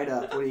 shot right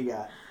up. What do you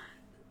got?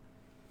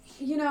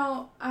 You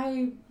know,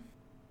 I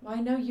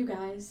know you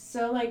guys,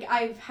 so like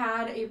I've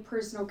had a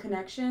personal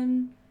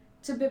connection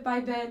to Bit by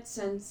Bit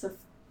since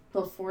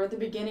before the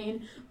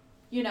beginning.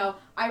 You know,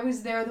 I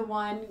was there the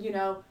one, you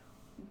know,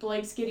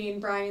 Blake's getting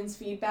Brian's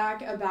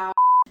feedback about,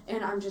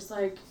 and I'm just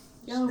like,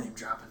 yo, Name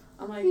dropping.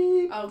 I'm like,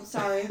 oh,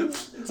 sorry.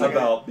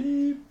 About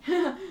beep.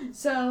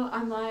 So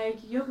I'm like,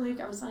 yo, Blake,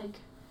 I was like,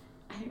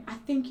 I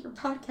think you're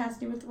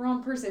podcasting with the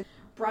wrong person.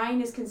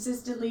 Brian is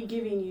consistently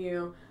giving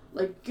you,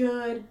 like,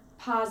 good,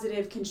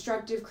 positive,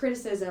 constructive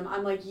criticism.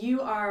 I'm like, you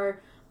are,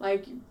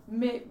 like,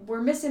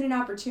 we're missing an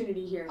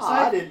opportunity here. So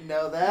I didn't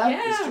know that.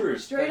 yeah, It's true.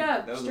 straight That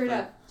up, was the straight thing.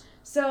 up.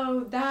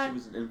 So that, She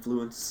was an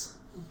influence.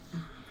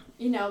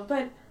 you know,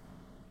 but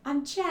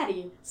I'm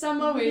chatty. So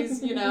I'm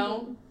always, you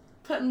know,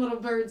 putting little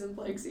birds in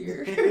Blake's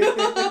ear.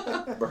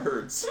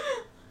 Birds.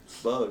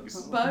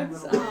 Bugs.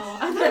 Bugs? Oh,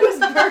 I thought it was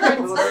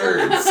birds.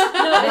 Birds.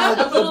 No, it's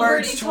The the little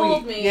birds birdie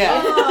told tweet. me.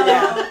 Yeah. Oh,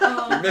 Yeah.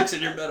 oh. You're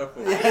mixing your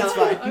metaphors. Yeah, that's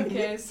fine.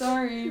 Okay,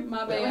 sorry,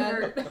 my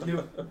bad.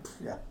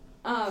 Yeah.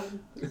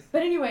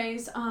 But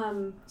anyways,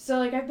 so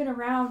like I've been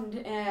around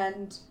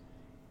and,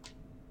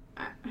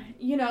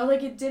 you know,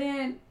 like I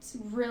didn't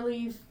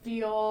really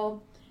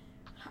feel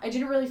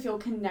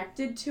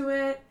connected to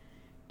it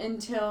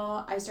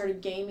until I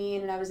started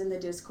gaming and I was in the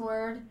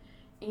Discord,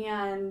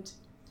 and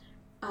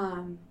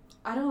I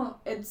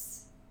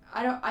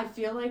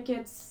feel like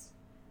it's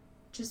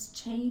just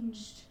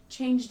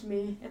changed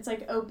me. It's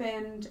like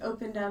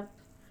opened up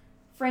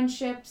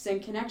friendships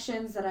and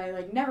connections that I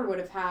like never would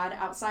have had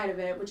outside of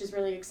it, which is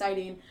really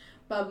exciting.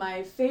 But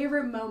my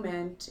favorite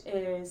moment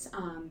is,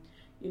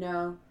 you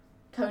know,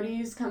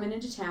 Cody's coming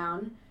into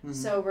town, Mhm.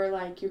 so we're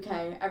like,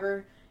 okay,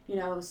 you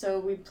know, so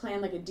we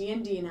plan like a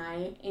D&D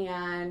night,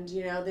 and,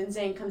 you know, then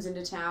Zane comes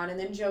into town, and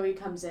then Joey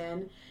comes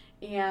in,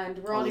 and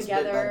we're all this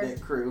together. Bit by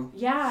Bit crew.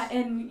 Yeah,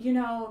 and, you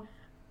know,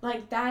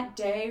 like that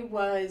day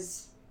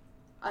was,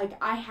 like,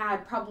 I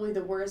had probably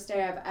the worst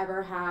day I've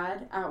ever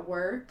had at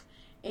work,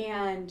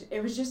 and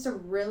it was just a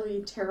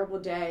really terrible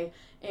day,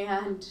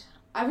 and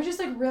I was just,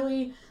 like,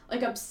 really,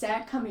 like,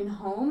 upset coming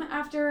home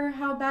after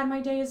how bad my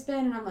day has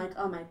been, and I'm like,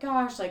 oh my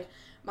gosh, like,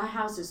 my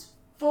house is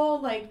full,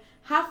 like,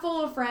 half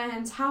full of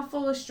friends, half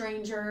full of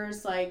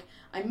strangers, like,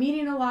 I'm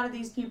meeting a lot of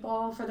these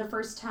people for the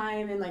first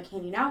time and, like,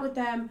 hanging out with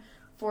them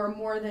for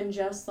more than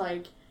just,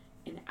 like,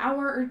 an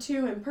hour or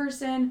two in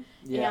person,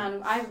 Yeah.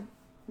 and I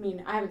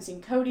haven't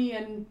seen Cody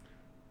in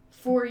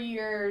 4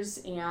 years,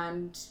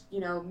 and, you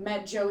know,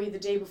 met Joey the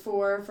day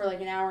before for,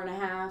 like, an hour and a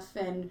half,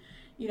 and,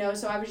 you know,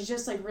 so I was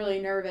just, like, really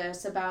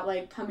nervous about,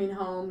 like, coming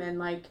home and,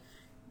 like,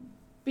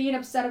 being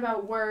upset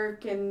about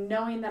work and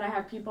knowing that I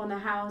have people in the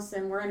house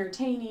and we're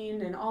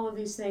entertaining and all of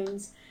these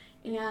things,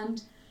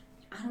 and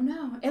I don't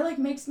know, it, like,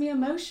 makes me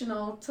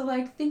emotional to,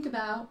 like, think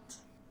about.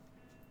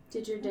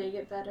 Did your day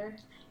get better?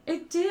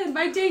 It did.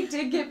 My day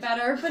did get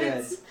better, but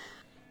Good.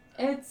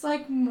 it's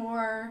like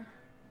more.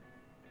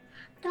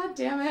 God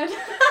damn it.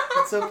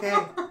 It's okay.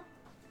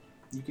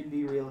 You can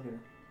be real here.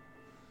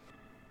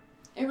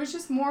 It was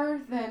just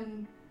more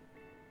than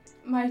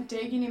my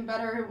day getting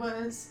better. It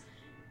was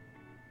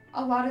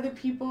a lot of the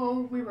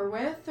people we were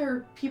with,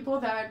 or people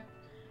that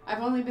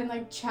I've only been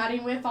like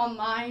chatting with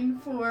online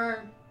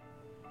for,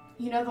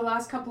 you know, the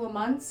last couple of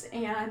months,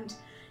 and,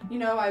 you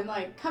know, I'm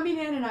like coming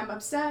in and I'm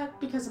upset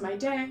because of my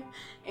day.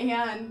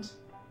 And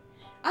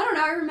I don't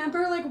know, I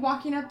remember like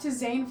walking up to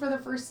Zane for the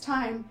first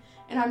time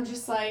and I'm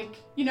just like,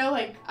 you know,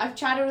 like I've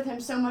chatted with him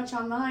so much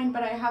online,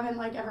 but I haven't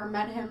like ever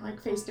met him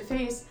like face to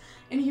face.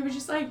 And he was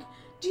just like,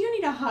 do you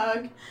need a hug?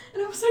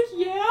 And I was like,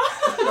 yeah.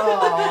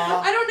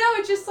 I don't know,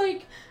 it's just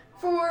like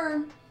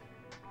for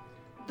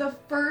the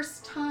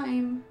first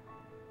time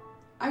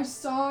I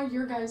saw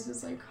your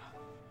guys' like,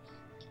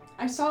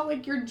 I saw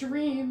like your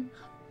dream,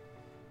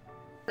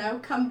 you know,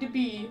 come to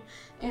be.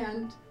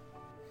 And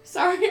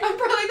sorry, I'm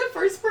probably the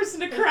first person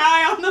to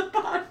cry on the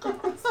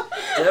podcast.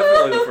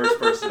 Definitely the first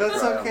person to That's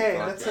cry okay.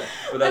 on the That's podcast.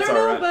 But that's I don't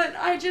know, alright.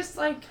 but I just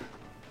like,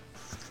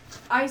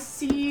 I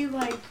see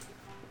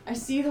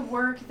the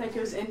work that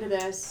goes into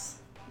this,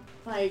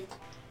 like,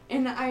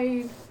 and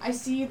I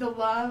see the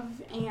love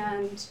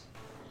and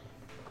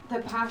the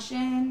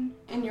passion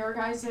and your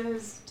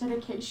guys'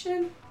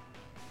 dedication.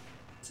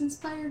 It's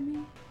inspired me,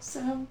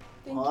 so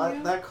thank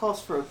you. That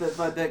calls for a bit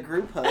by bit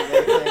group hug, I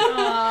think.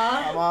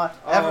 Aww. Come on.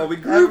 Oh, we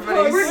group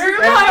everybody's, We're group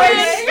everybody's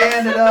hugging.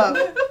 standing up.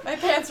 My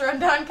pants run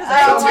down because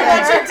That's I ate too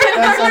okay. much at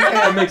dinner. That's okay.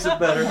 That makes it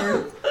better.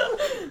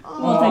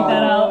 We'll take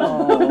that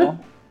out.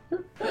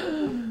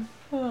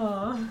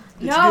 Aw.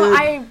 No,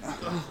 good.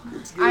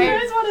 It's You good.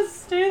 guys want to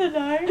stay the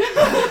night?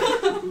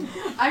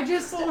 I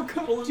just. Do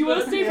you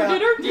want to stay Yeah. for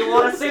dinner? Do you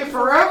want to stay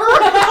forever?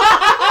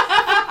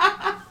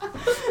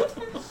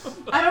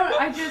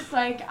 I just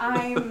like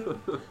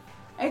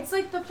it's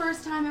like the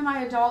first time in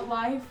my adult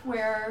life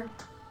where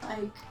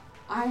like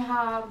I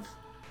have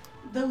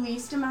the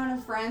least amount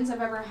of friends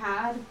I've ever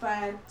had,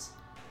 but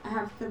I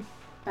have the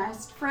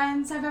best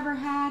friends I've ever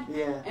had.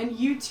 Yeah. And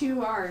you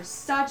two are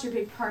such a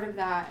big part of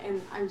that,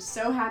 and I'm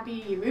so happy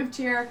you moved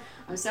here.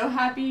 I'm so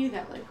happy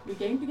that like we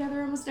game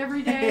together almost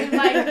every day.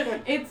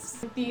 Like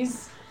it's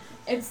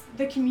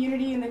the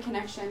community and the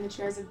connection that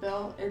you guys have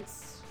built.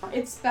 It's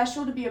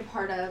special to be a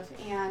part of,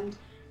 and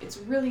it's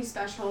really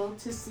special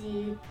to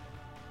see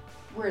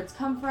where it's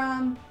come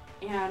from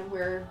and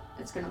where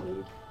it's gonna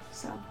lead.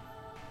 So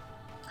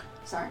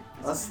sorry.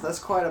 That's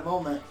quite a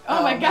moment.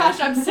 Oh my gosh,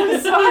 I'm so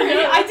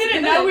sorry. I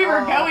didn't know we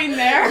were going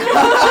there.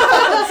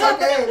 That's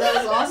okay.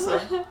 That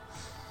was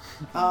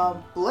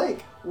awesome.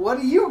 Blake, what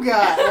do you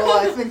got? Well,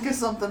 I think of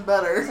something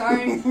better.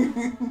 Sorry.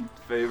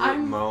 Favorite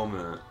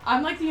moment.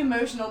 I'm like the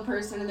emotional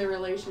person in the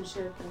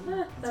relationship,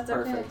 and That's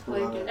perfect.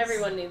 okay. like it's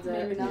Everyone needs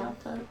maybe it.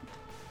 not, but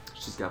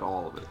She's got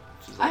all of it.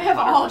 She's I like have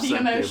all 100% the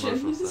emotional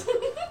emotions. stuff.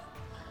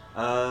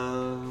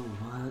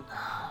 What?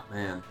 Ah,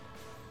 man.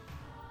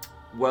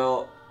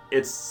 Well,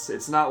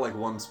 it's not like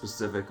one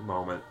specific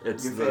moment.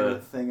 It's Your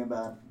favorite thing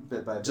about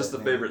Bit by Bit. just the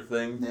maybe. favorite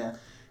thing. Yeah.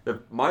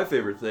 My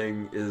favorite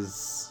thing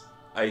is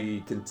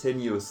I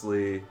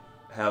continuously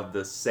have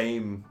the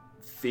same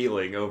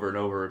feeling over and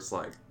over. It's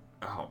like,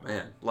 oh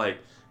man, like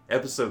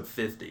episode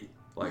 50.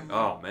 Like,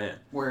 oh man,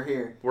 We're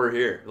here. we're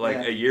here. Like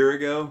Yeah. a year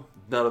ago,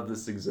 none of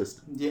this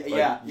existed. Yeah. Like,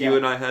 Yeah. You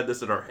and I had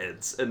this in our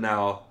heads, and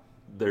now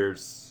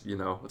there's,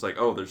 it's like,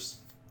 oh, there's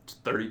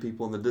 30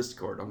 people in the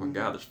Discord. Oh my Mhm.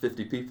 God, there's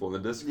 50 people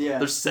in the Discord. Yeah.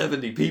 There's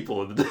 70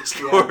 people in the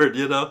Discord,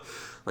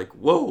 Like,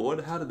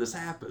 whoa, how did this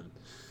happen?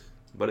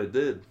 But it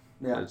did.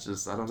 Yeah. It's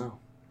just, I don't know.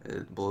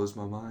 It blows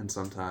my mind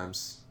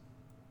sometimes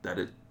that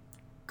it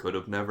could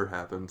have never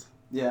happened,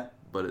 Yeah.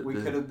 but it We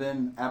did. could have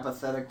been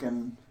apathetic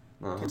and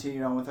Uh-huh.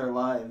 continued on with our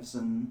lives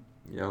and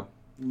Yep. Or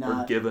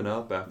not. given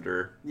up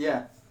after,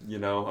 Yeah.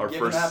 our Giving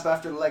first. up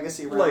after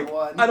Legacy Round Like,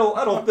 1. I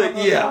don't think,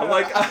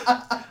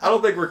 I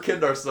don't think we're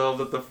kidding ourselves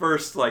that the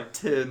first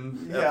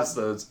 10 Yeah.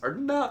 episodes are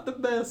not the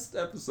best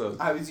episodes.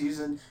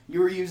 You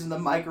were using the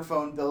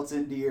microphone built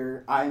into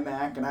your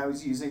iMac, and I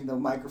was using the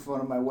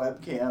microphone on my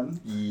webcam.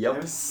 Yep.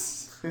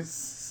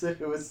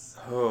 It was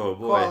Oh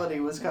boy. quality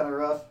was kind of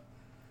rough.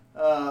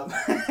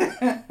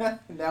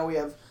 Now we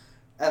have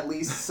at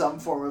least some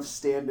form of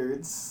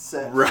standards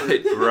set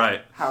Right, for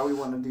right. how we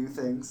want to do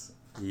things.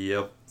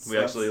 Yep. We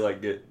So- actually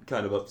get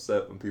kind of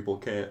upset when people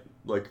can't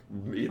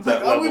meet Like,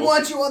 that oh, level. we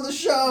want you on the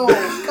show.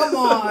 Come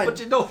on. But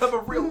you don't have a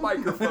real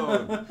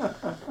microphone.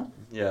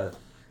 Yeah.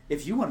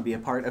 If you want to be a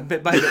part of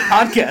Bit by Bit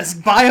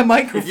podcast, buy a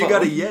microphone. If you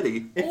got a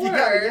Yeti. If Or you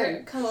got a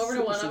Yeti. come over to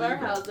Send one us of an our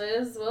email.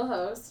 houses. We'll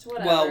host.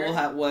 Whatever. Well, we'll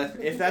have. Well,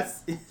 if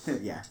that's.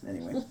 Yeah.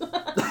 Anyway,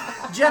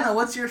 Jenna,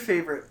 what's your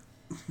favorite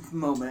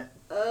moment,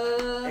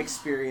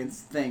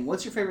 experience, thing?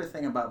 What's your favorite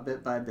thing about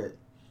Bit by Bit?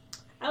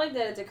 I like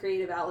that it's a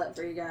creative outlet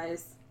for you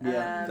guys.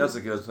 Yeah. That's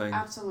a good thing.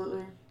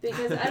 absolutely.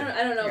 Because I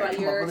don't know You're about gonna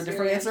come your up with a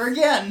different experience.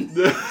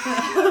 answer again.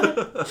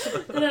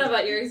 I don't know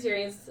about your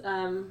experience,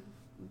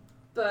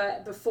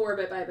 but before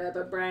Bit by Bit,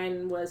 but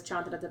Brian was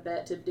chomping at the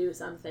bit to do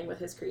something with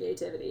his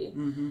creativity,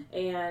 Mm-hmm.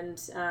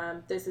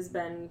 and this has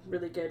been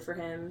really good for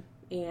him,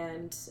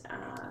 and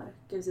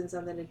gives him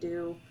something to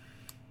do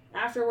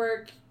after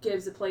work,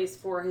 gives a place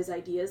for his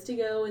ideas to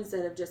go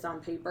instead of just on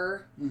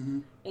paper, Mm-hmm.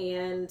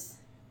 and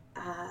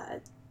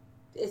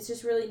it's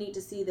just really neat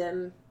to see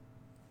them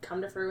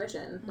come to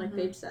fruition, like Mhm.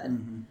 Paige said.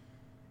 Mm-hmm.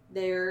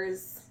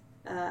 There's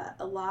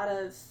a lot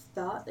of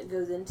thought that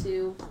goes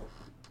into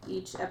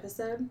each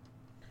episode.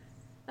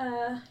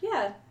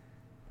 Yeah,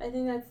 I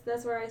think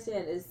that's where I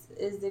stand is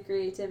the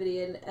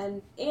creativity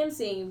and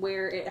seeing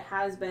where it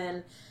has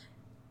been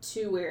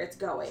to where it's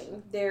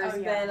going. There's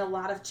been a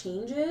lot of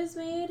changes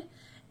made,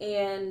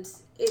 and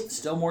it's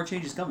Still more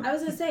changes coming. I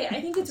was gonna say,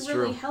 I think it's That's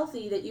really true.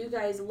 healthy that you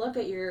guys look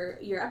at your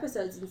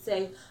episodes and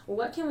say,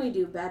 what can we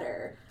do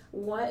better?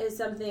 What is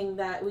something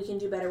that we can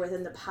do better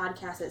within the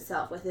podcast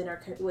itself, within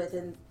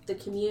the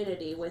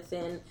community,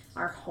 within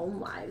our home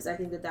lives? I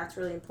think that that's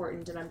really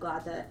important, and I'm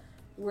glad that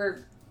we're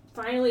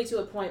finally to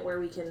a point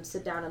where we can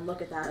sit down and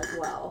look at that as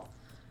well.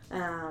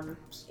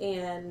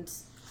 And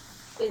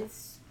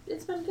it's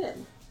been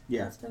good.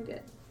 Yeah. It's been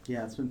good.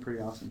 Yeah, it's been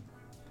pretty awesome.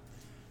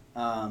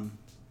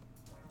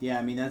 Yeah,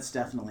 I mean, that's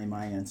definitely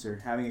my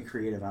answer. Having a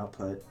creative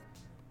output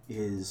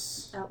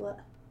is... Outlet.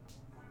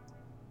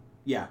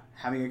 Yeah,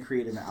 having a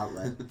creative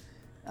outlet.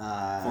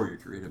 For your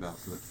creative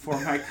output. For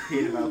my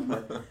creative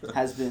output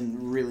has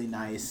been really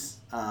nice.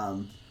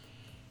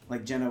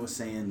 Like Jenna was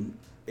saying,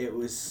 there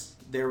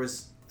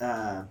was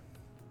a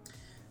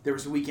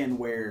weekend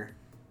where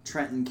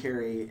Trenton,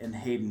 Carrie, and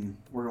Hayden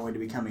were going to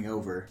be coming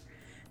over,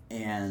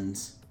 and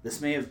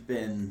this may have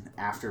been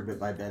after Bit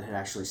by Bit had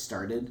actually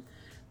started,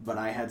 but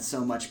I had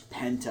so much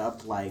pent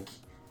up like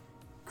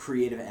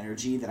creative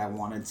energy that I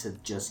wanted to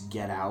just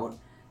get out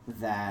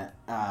that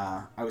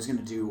I was going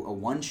to do a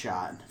one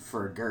shot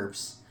for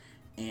GURPS,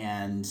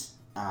 and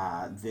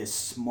this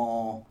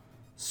small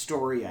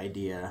story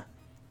idea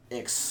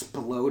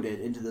exploded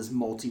into this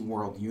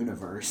multi-world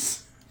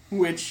universe,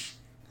 which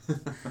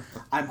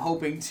I'm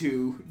hoping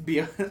to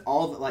be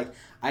all the, like,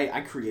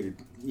 I created,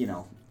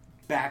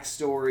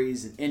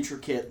 backstories and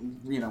intricate,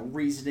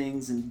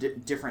 reasonings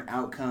and different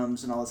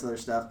outcomes and all this other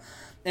stuff.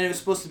 And it was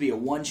supposed to be a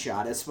one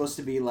shot. It's supposed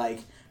to be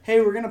like,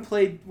 hey, we're gonna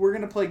play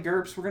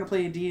GURPS, we're gonna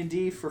play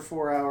D&D for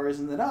 4 hours,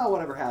 and then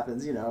whatever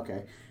happens,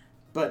 okay.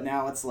 But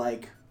now it's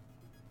like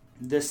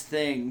this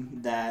thing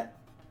that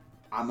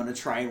I'm gonna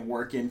try and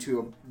work into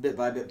a bit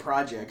by bit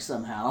project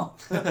somehow.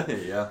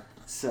 Yeah.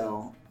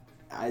 So,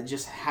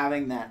 just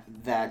having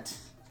that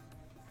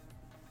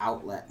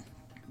outlet,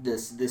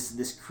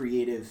 this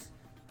creative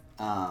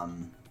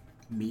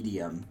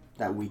medium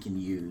that we can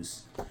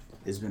use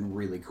has been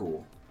really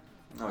cool.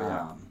 Oh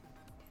yeah.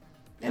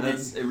 And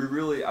that's it.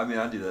 Really, I mean,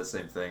 I do that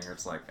same thing. Where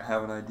it's like I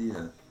have an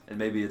idea, and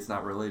maybe it's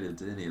not related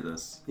to any of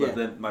this. But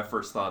then my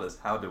first thought is,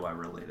 how do I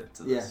relate it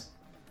to this?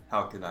 Yeah.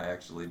 How can I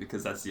actually?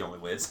 Because that's the only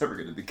way it's ever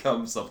going to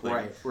become something.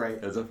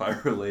 Right. As if I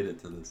relate it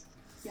to this.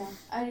 Yeah,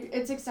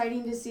 it's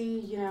exciting to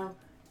see.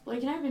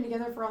 Blake and I have been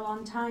together for a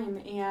long time,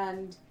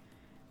 and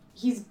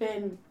he's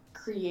been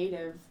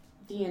creative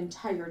the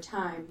entire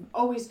time,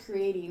 always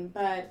creating,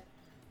 but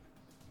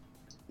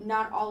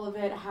not all of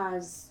it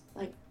has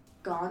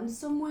gone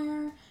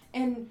somewhere.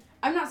 And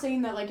I'm not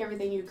saying that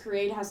everything you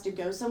create has to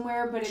go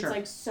somewhere, but Sure.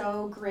 it's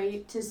so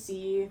great to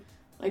see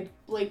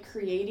Blake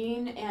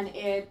creating, and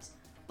it's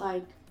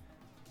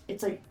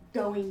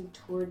going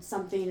towards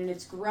something, and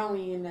it's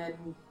growing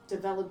and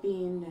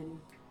developing, and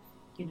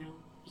you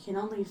can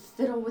only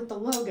fiddle with the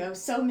logo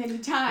so many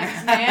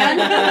times, man.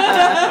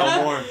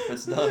 No more.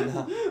 It's done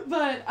now.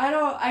 But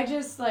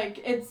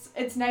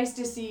it's nice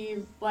to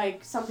see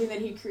something that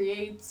he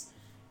creates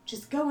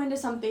just go into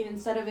something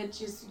instead of it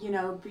just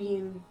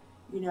being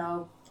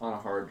on a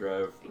hard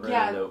drive, or in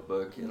Yeah. a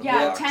notebook. In a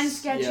yeah box. 10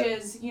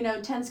 sketches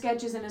 10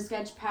 sketches in a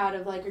sketch pad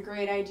of a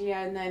great idea,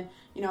 and then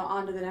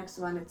on to the next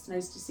one. It's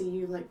nice to see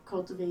you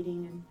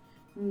cultivating and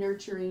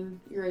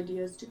nurturing your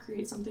ideas to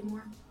create something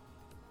more.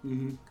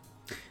 Mm-hmm.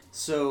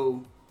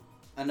 So,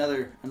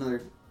 another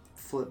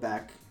flip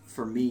back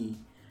for me,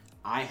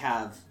 I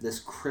have this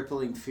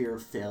crippling fear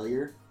of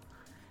failure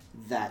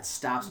that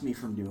stops me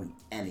from doing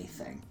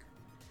anything,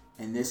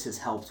 and this has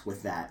helped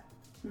with that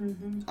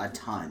a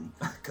ton.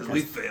 Because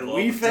we fail.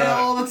 We fail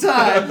all the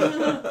time,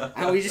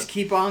 and we just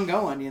keep on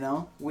going.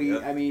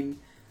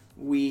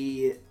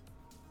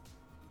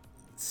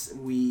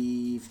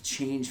 We've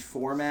changed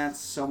formats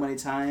so many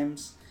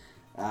times.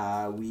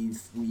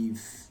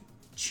 We've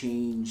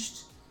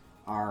changed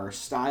our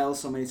style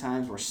so many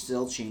times. We're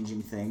still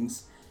changing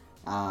things.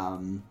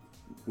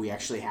 We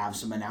actually have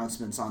some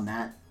announcements on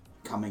that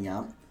coming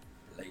up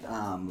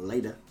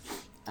later.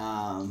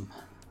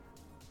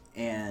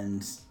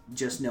 And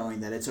just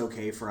knowing that it's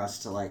okay for us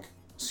to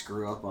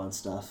screw up on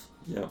stuff.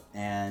 Yeah.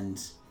 And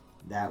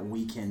that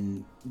we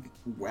can,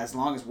 as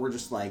long as we're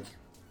just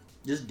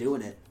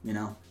doing it,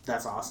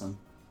 that's awesome.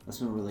 That's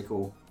been really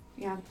cool.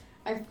 Yeah,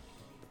 I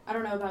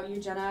don't know about you,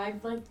 Jenna.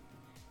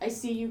 I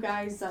see you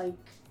guys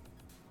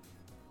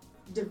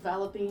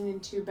developing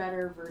into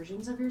better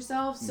versions of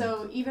yourself.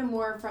 So even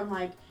more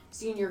from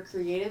seeing your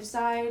creative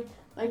side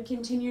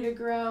continue to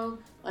grow.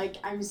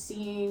 I'm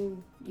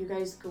seeing you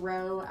guys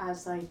grow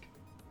as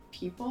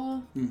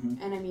people,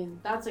 and I mean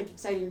that's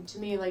exciting to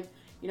me.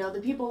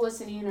 The people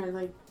listening are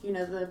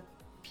the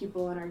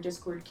people in our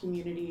Discord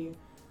community.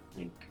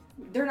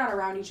 They're not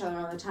around each other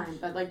all the time,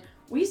 but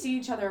we see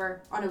each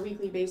other on a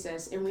weekly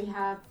basis, and we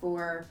have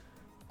for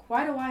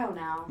quite a while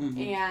now.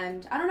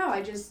 And I don't know,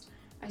 I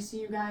see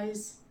you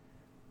guys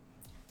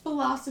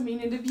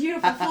blossoming into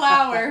beautiful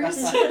flowers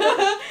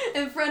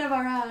in front of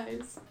our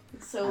eyes.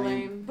 It's so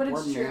lame, but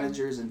it's we're true.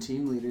 managers and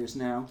team leaders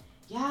now.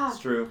 Yeah, It's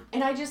true.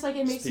 and I just like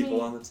it makes Just people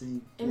me. on the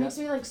team. It makes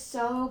me like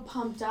so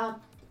pumped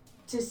up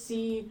to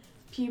see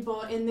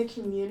people in the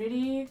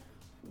community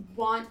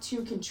want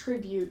to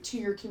contribute to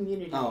your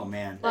community. Oh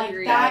man, like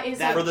Agreed. that is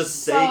That- like, For the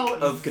so,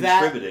 sake of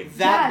contributing.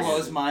 That Yes.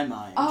 blows my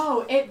mind.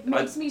 Oh, it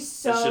makes me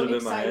so That should have been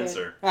excited. my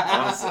answer.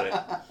 Honestly,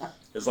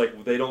 it's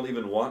like they don't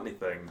even want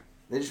anything.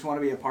 They just want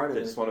to be a part of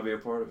They it. just want to be a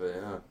part of it.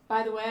 Yeah.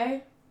 By the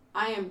way,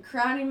 I am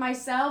crowning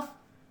myself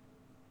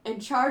in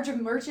charge of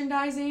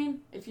merchandising.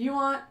 If you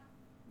want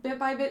bit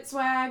by bit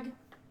swag,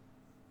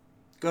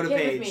 Go to get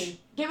page. with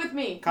me. Get with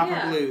me. Copper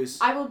Yeah. Blues.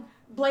 I will.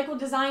 Blake will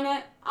design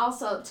it. I'll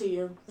sell it to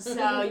you.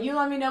 So you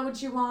let me know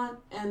what you want,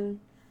 and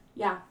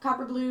yeah,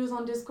 Copper Blues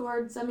on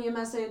Discord. Send me a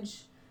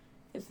message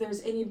if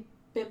there's any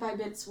bit by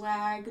bit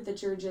swag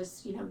that you're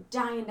just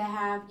dying to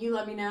have. You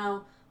let me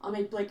know. I'll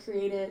make Blake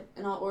create it,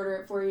 and I'll order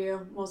it for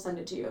you. We'll send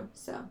it to you.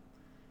 So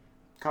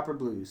Copper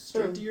Blues.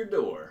 Straight to your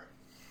door.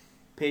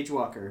 Paige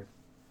Walker,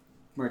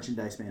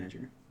 merchandise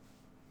manager.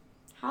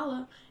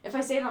 holla. If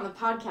I say it on the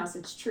podcast,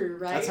 it's true,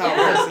 right? That's how it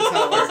works. That's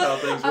how it That's works. how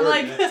things I'm work.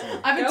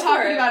 like, I've been Go for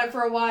talking it. about it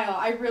for a while.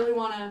 I really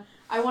wanna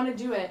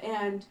do it,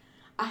 and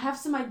I have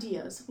some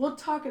ideas. We'll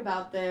talk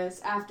about this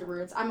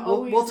afterwards. I'm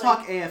always We'll like,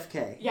 talk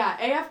AFK. Yeah,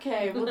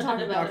 AFK. We'll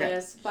talk about Okay.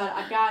 this, but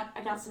I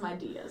got some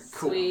ideas.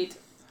 Cool. Sweet.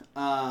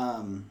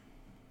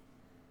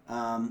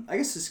 I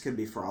guess this could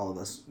be for all of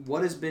us.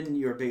 What has been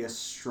your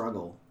biggest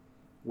struggle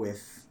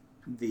with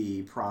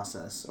the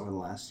process over the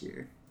last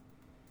year?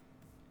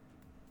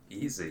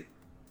 Easy.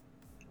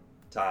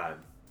 Time.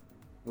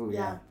 Oh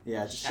Yeah.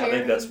 yeah. Just Share- I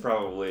think that's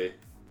probably a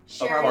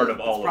Sharing, part of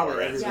it's all of probably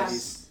our answers.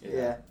 everybody's. Yeah.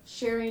 Yeah.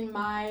 sharing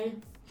my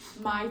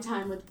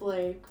time with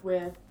Blake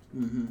with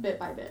Mm-hmm. bit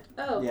by bit,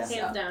 Oh, Yeah.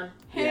 hands down.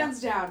 hands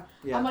down.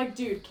 Yeah. I'm like,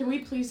 dude, can we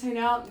please hang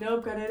out?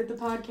 Nope, gotta edit the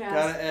podcast.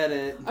 Gotta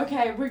edit.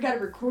 Okay, we gotta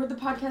record the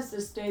podcast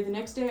this day. The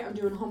next day I'm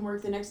doing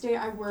homework. The next day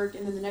I work,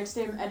 and then the next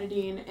day I'm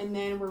editing, and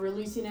then we're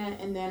releasing it,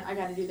 and then I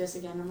gotta do this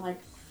again. I'm like,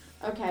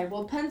 okay,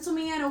 well, pencil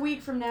me in a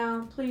week from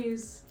now,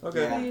 please.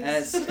 Okay. Yeah.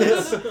 Please.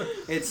 And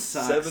it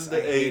sucks. 7 to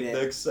I hate 8 it.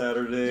 next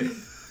Saturday.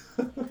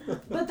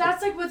 But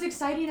that's like what's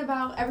exciting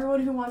about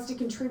everyone who wants to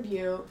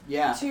contribute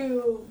Yeah.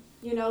 to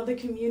the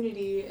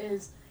community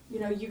is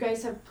you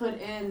guys have put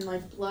in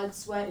like blood,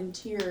 sweat, and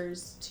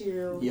tears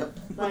to Yep.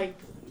 like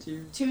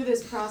to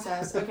this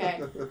process. Okay,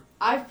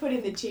 I've put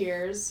in the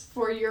tears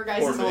for your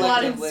guys' For me.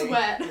 blood and Collectively.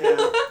 sweat.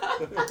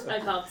 I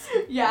felt.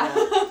 Yeah.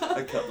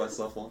 I cut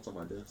myself once on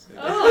my desk.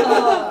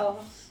 Oh.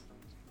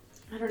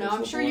 I don't know. There's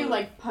I'm the sure you blood.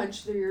 like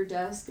punched through your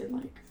desk and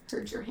like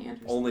hurt your hand.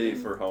 Or Only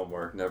something. for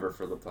homework, never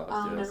for the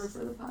podcast. Never for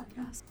the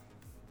podcast.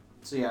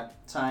 So yeah,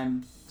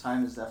 time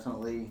is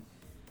definitely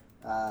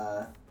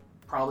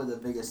probably the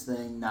biggest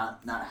thing.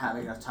 Not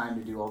having enough time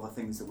to do all the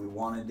things that we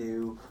want to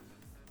do,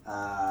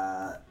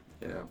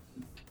 Yeah.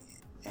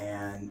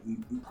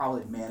 and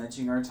probably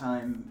managing our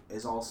time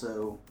is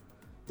also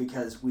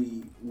because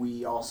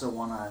we also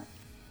want to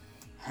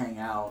hang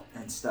out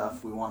and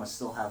stuff. We want to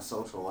still have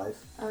social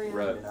life, Oh yeah.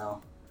 Right.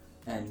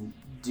 and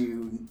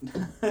do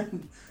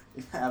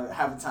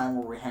have a time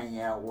where we're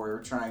hanging out. Where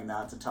we're trying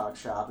not to talk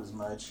shop as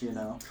much,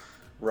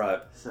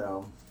 Right.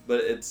 So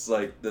But it's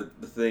like the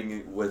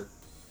thing with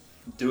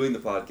doing the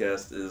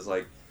podcast is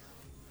like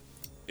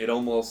it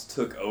almost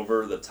took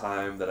over the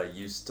time that I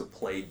used to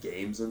play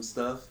games and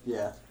stuff.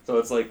 yeah. So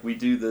it's like we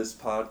do this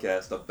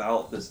podcast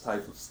about this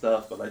type of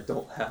stuff, but I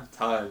don't have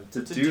time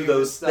to To do do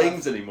those this stuff.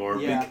 things anymore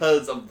Yeah.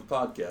 because of the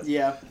podcast.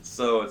 Yeah.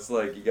 So it's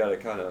like you gotta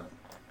kind of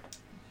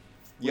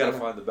you gotta Yeah.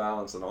 find the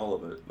balance in all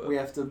of it. But We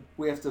have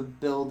to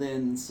build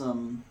in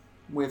some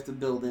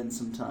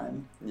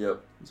time.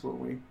 yep. That's what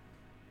we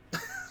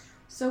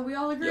So we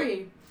all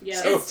agree.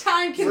 Yeah. So- It's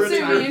time Pretty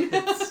consuming.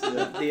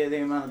 Yeah.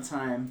 the amount of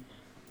time.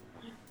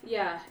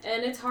 Yeah,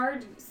 and it's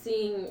hard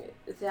seeing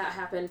that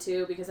happen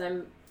too because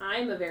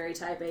I'm a very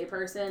type A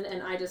person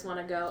and I just want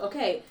to go,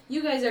 okay,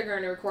 you guys are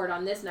going to record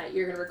on this night.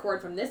 You're going to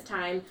record from this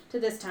time to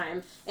this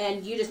time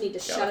and you just need to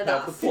shut it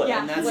have the off plan. Yeah.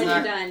 And that's when not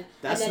you're done.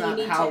 that's and then not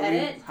you need how to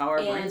edit. how our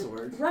and, brains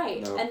work.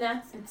 Right. No.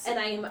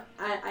 And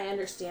I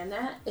understand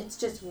that. It's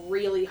just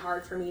really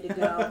hard for me to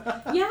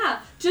go, yeah,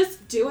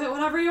 just do it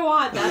whenever you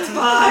want. That's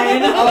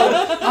fine.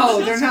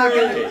 They're not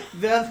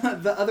gonna.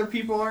 The other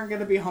people aren't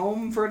gonna be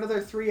home for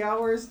another 3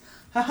 hours.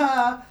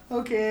 Haha.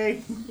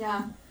 Okay.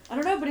 Yeah, I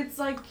don't know, but it's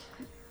like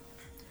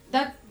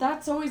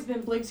that's always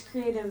been Blake's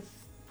creative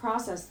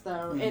process,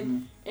 though.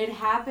 Mhm. It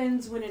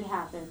happens when it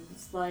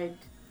happens. Like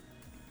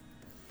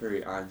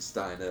Very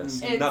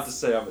Einstein-esque. It's- Not to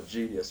say I'm a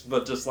genius,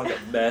 but just like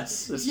a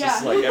mess. It's Yeah.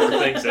 just like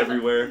everything's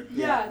everywhere.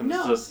 yeah, And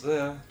no. it's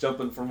just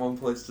jumping from one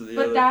place to the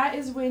But other. that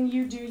is when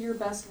you do your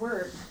best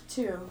work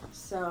too.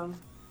 So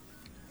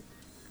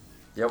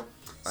Yep.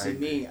 See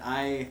me,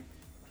 I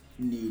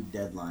need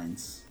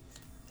deadlines,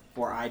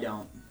 or I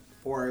don't,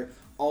 or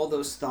all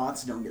those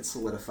thoughts don't get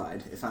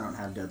solidified if I don't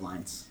have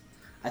deadlines.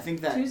 I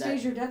think that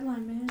Tuesday's your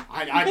deadline, man.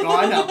 I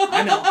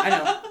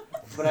know.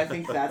 But I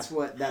think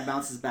that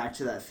bounces back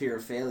to that fear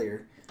of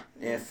failure.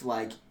 If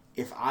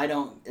if I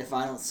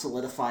don't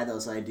solidify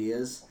those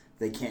ideas,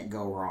 they can't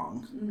go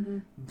wrong. Mm-hmm.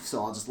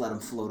 So I'll just let them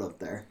float up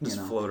there. Just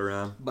you know? float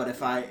around. But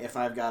if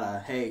I've got a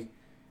hey,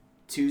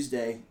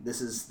 Tuesday, this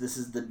is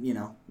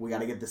the we got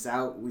to get this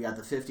out. We got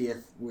the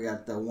 50th. We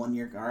got the 1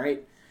 year. All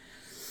right,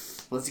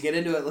 let's get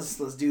into it. Let's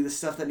do the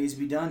stuff that needs to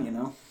be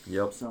done.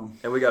 Yep. So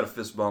And we got a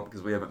fist bump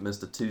because we haven't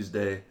missed a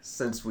Tuesday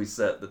since we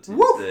set the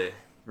Tuesday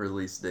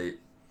release date.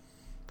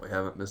 We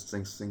haven't missed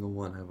a single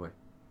one, have we?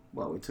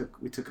 well, we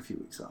took a few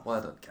weeks off.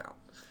 Well, that doesn't count.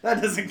 That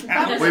doesn't That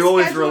count. was We a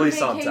always scheduled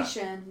release on time.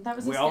 vacation. That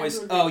was a We always.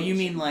 scheduled Oh, you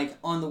vacation. mean like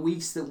on the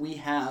weeks that we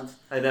have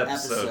An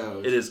episode.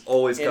 Episode. It is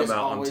always it come is out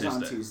always on on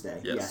Tuesday.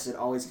 Tuesday. Yes. Yes, it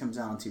always comes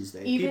out on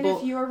Tuesday. Even People,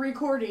 if you are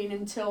recording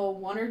until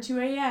 1 or 2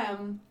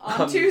 a.m.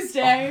 on Um,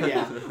 Tuesday.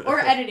 yeah. Or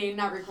editing,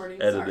 not recording.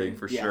 Editing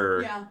for Yeah.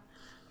 sure. Yeah,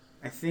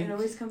 I think it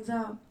always comes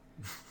out.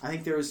 I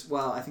think there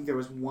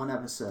was one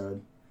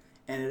episode,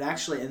 and it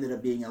actually ended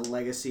up being a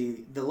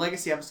legacy. The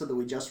legacy episode that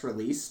we just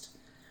released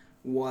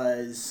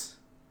was.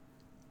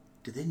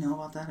 Did they know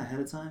about that ahead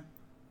of time?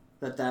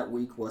 That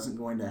week wasn't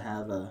going to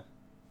have an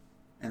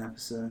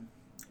episode.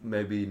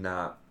 Maybe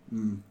not.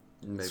 Mm.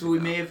 Maybe So we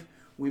not.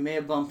 may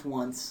have bumped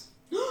once.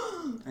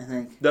 I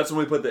think. That's when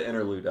we put the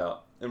interlude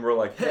out. And we're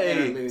like,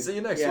 hey, interlude. see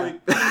you next Yeah.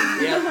 week.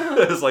 Yeah.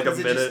 It was like a 'Cause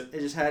minute. It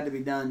just had to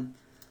be done.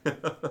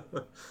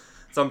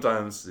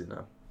 Sometimes,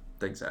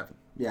 things happen.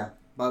 Yeah,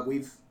 but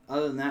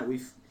other than that,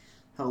 we've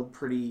held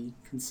pretty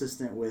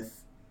consistent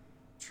with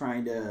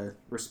trying to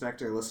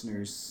respect our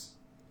listeners,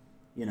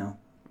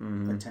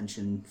 Mhm.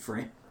 attention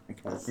frame, I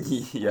guess. I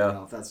Yeah. don't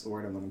know if that's the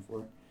word I'm looking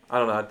for. I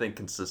don't know. I think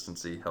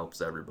consistency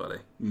helps everybody.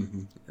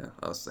 Mm-hmm. Yeah,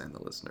 us and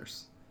the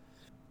listeners.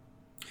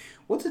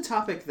 What's a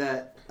topic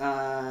that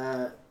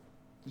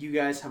you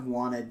guys have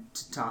wanted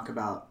to talk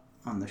about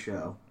on the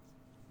show?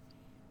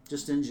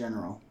 Just in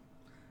general.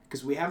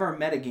 Because we have our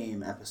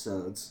metagame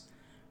episodes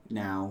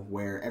now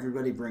where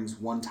everybody brings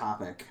one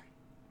topic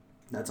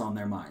that's on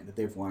their mind that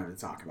they've wanted to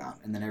talk about,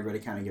 and then everybody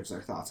kind of gives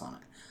their thoughts on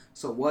it.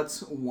 So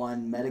what's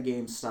one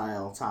metagame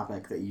style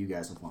topic that you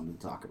guys have wanted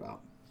to talk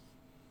about?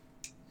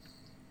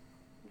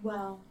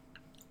 Well,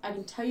 I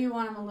can tell you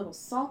one I'm a little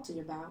salty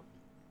about.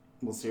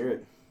 Let's hear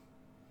it.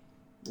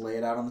 Lay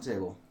it out on the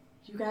table.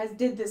 You guys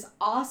did this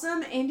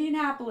awesome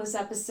Indianapolis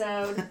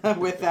episode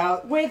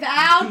without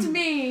without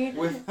me.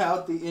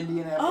 Without the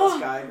Indianapolis Oh,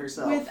 guy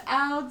herself.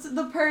 Without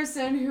the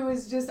person who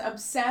is just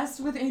obsessed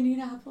with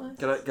Indianapolis.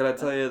 Can I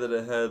tell you that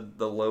it had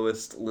the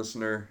lowest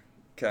listener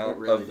count It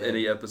really of did.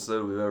 any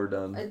episode we've ever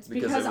done? It's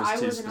because because it was I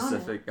too wasn't on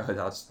it. specific.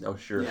 Oh,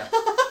 sure. Yeah.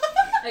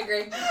 I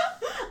agree.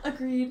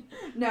 Agreed.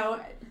 No,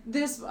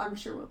 this I'm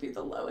sure will be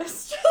the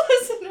lowest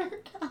listener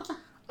count.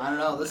 I don't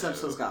know. This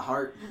episode's got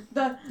heart. It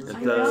I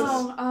does.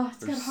 know. Oh, it's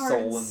got There's heart soul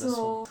and in this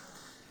soul.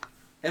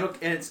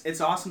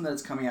 It's awesome that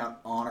it's coming out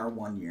on our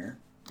 1 year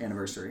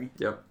anniversary.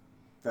 Yep.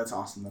 That's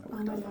awesome that it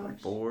worked Oh my out that way.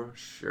 gosh. For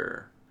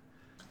sure.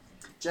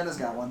 Jenna's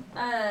got one.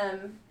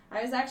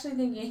 I was actually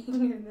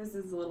thinking, this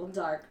is a little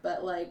dark,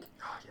 but like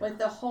Oh, yeah. with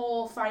the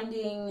whole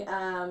finding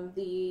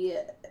the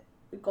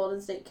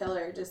Golden State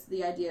Killer, just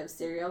the idea of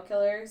serial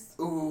killers.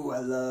 Ooh, I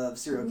love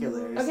serial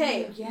killers.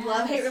 Okay, Yes.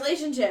 love-hate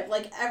relationship.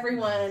 Like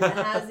everyone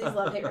has these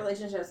love-hate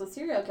relationships with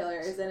serial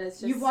killers, and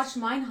it's just. You've watched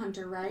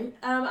Mindhunter, right?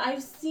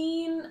 I've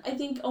seen, I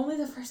think, only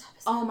the first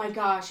episode. Oh my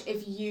gosh,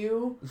 if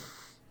you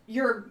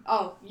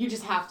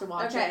just have to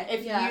watch Okay, it.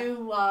 If yeah. you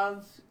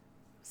love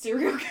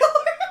serial killers.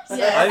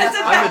 Yeah. That's a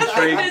I'm bad thing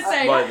intrigued to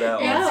say. by that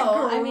one. It's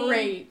No, I mean,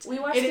 great. We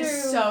watched It through.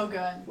 is so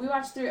good. We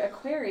watched through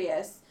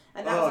Aquarius,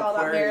 and that Oh, was all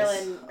about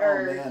Aquarius. Marilyn Oh,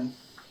 or man.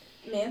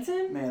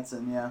 Manson.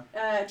 Manson,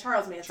 yeah.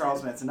 Charles Manson.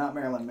 Charles Manson, not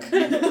Marilyn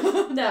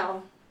Manson.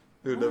 No.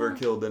 Who never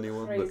killed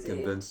anyone but Crazy.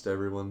 convinced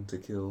everyone to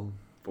kill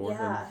for him.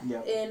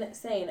 Yeah. Yep.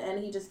 Insane,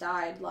 and he just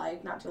died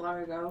like not too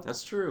long ago.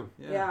 That's true.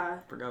 Yeah. Yeah.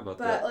 Forgot about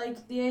But that.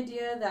 like the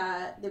idea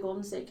that the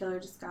Golden State Killer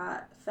just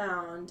got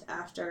found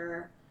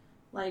after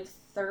like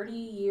 30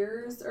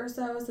 years or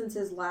so since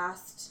his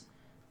last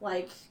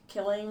like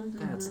killing,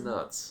 That's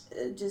nuts.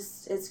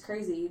 it's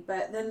crazy.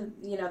 But then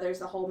there's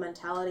the whole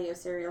mentality of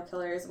serial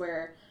killers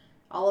where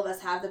all of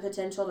us have the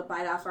potential to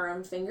bite off our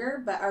own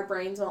finger, but our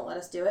brains won't let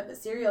us do it. But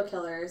serial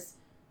killers,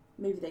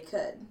 maybe they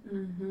could.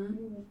 Mm-hmm.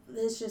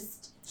 It's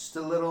just Just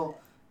a little.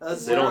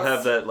 They don't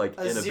have that like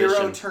a inhibition.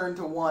 0 turn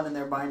to 1 in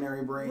their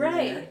binary brain.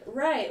 there.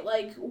 right.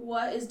 Like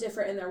what is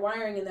different in their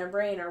wiring in their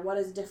brain, or what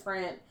is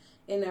different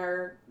in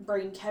their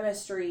brain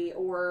chemistry,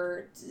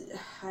 or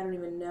I don't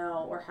even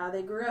know, or how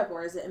they grew up,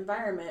 or is it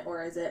environment,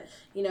 or is it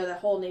the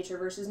whole nature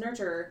versus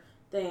nurture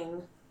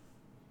thing.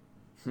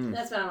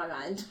 That's been on my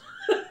mind.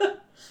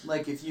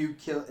 Like if you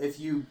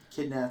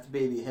kidnapped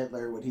baby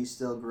Hitler, would he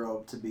still grow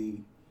up to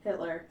be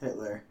Hitler.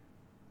 Hitler?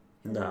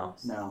 No,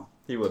 No,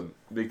 he wouldn't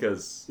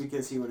because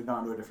because he would have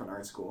gone to a different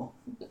art school.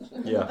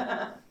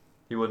 Yeah.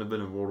 he wouldn't have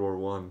been in World War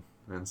One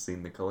and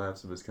seen the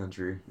collapse of his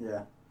country.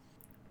 Yeah,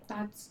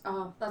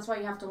 That's why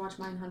you have to watch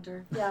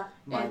Mindhunter. Yeah.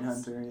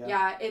 Mindhunter. Yeah.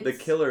 Yeah, it's The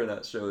killer in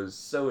that show is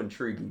so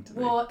intriguing to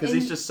me Well, because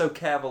he's and- just so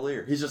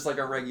cavalier. He's just like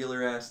a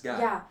regular ass guy.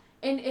 Yeah,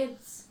 and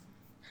it's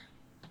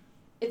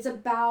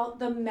about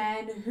the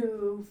men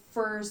who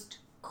first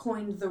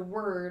coined the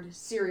word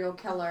serial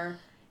killer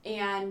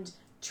and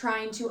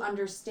trying to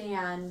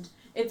understand.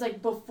 It's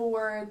like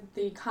before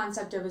the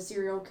concept of a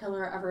serial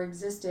killer ever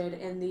existed,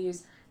 and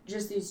these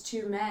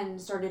two men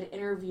started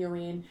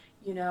interviewing,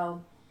 you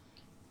know.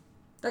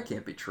 That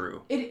can't be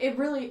true. It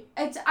really,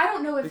 I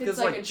don't know if Because it's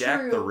like a Jack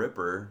true. the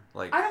Ripper,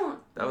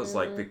 that was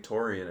Mhm.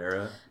 Victorian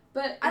era.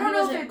 But I don't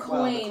know if it Well,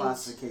 coined. the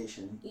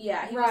classification.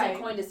 Yeah, he Right.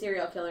 wasn't coined a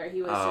serial killer.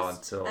 He was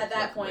just Until at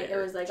that point. It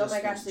later. was like, oh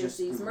my gosh, there's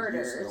these people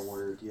murders use the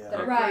word, yeah.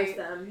 that Right. occurs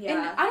them. And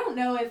Yeah. I don't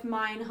know if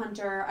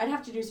Mindhunter, I'd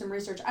have to do some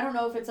research. I don't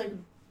know if it's like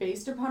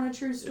based upon a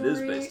true It story. is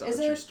based on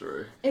a true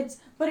story.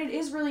 But it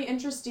is really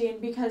interesting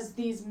because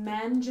these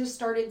men just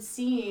started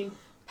seeing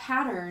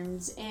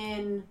patterns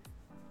in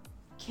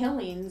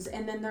killings,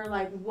 and then they're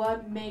like,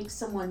 what makes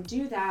someone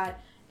do that?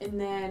 And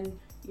then,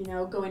 you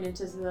know, going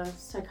into the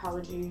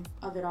psychology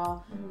of it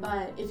all. Mhm.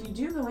 But if you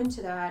do go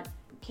into that,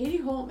 Katie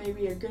Holt may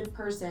be a good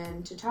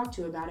person to talk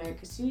to about it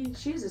because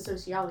she's a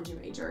sociology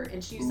major,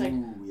 and she's like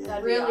Ooh, yeah.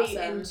 That'd be really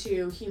awesome.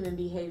 into human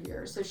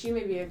behavior. So she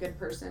may be a good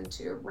person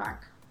to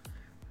rack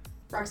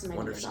some I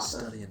wonder if ideas she's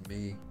off of. studying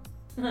me.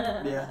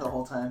 Yeah, the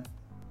whole time.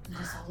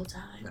 This whole I'm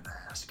time. gonna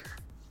ask her.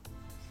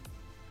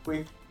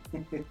 We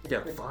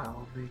Yeah,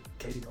 file on me,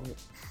 Katie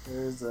Holt.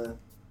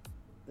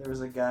 there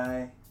was a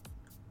guy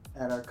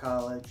at our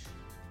college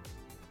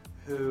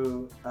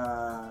who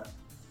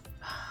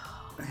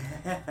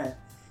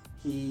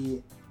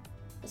he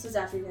This is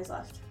after you guys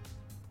left,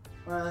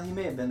 he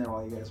may have been there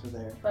while you guys were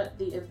there. but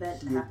the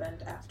event Yeah.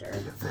 happened after.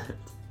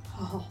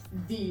 Oh,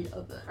 the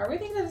event. Are we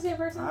thinking of the same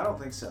person? I don't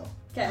think so.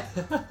 Okay.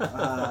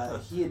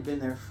 He had been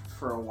there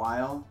for a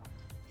while.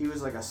 He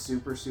was like a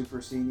super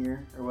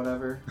senior or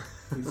whatever.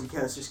 He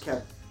guys just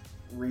kept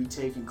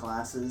retaking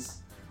classes,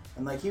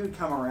 and like he would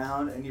come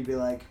around and you'd be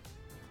like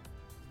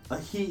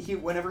he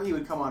whenever he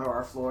would come onto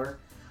our floor,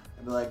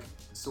 I'd be like,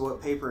 so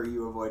what paper are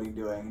you avoiding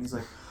doing? And he's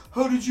like,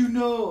 how did you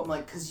know? I'm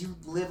like, because you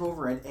live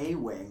over an A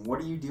wing. What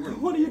are you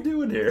doing? What are you here?"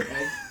 doing here?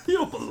 And You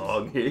don't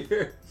belong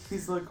here.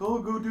 he's like, oh,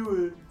 go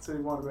do it. So he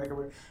wanted to back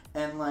away.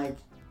 And like,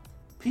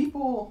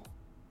 people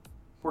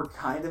were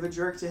kind of a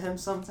jerk to him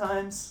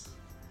sometimes.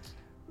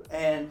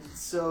 And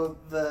so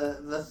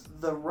the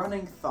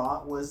running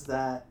thought was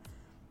that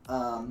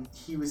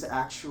he was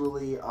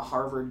actually a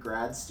Harvard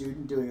grad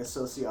student doing a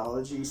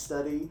sociology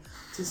study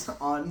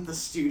on the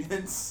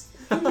students.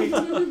 No.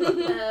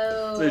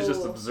 So he's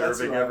just That's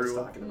observing what I was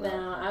everyone. talking about.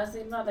 No, I was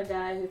thinking about the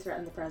guy who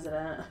threatened the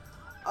president.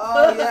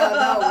 Oh yeah,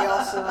 no, we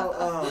also.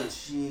 Oh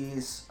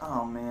jeez.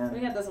 Oh We man.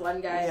 had this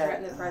one guy Yeah.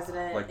 threaten the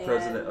president. Like and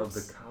president of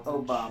the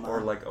college? Obama.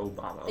 Or like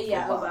Obama?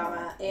 Yeah,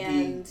 Obama.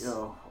 And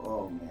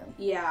Oh man.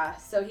 yeah,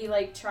 so he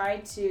like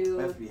tried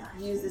to FBI.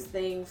 use this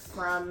thing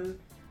from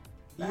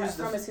He used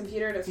from the his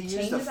computer to He change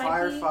used the his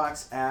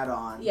Firefox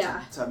add-on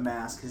Yeah. to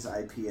mask his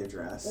IP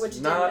address. IP, which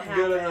Not didn't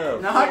good happen.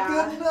 enough. Not Yeah.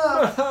 good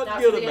enough. Not Not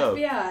good for the enough.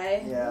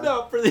 FBI. Yeah.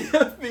 Not for the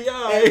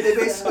FBI. And they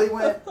basically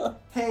went,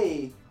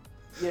 hey,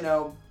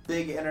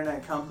 big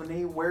internet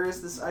company, where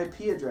is this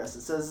IP address?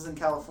 It says it's in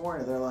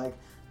California. They're like,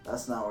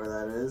 that's not where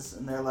that is.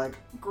 And they're like,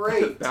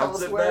 great, tell Bounce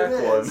us it where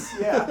back it one. is.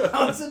 Yeah,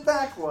 bounce it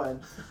back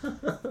one.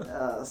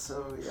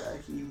 So yeah,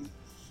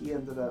 he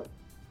ended up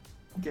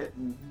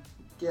getting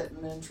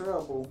in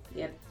trouble.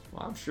 Well,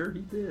 I'm sure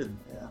he did.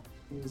 Yeah,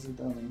 he was a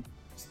dummy.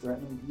 Just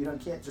threatening.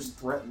 Can't just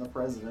threaten the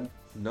president.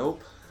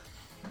 Nope.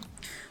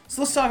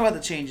 So let's talk about the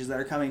changes that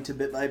are coming to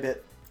Bit by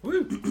Bit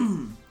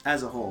Woo.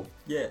 as a whole.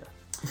 Yeah.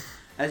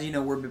 As you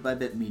know, we're Bit by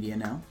Bit Media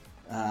now.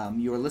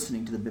 You are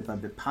listening to the Bit by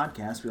Bit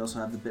podcast. We also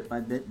have the Bit by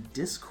Bit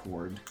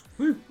Discord.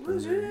 Woo.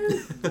 Those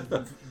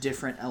are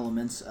different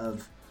elements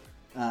of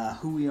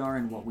who we are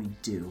and what we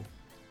do.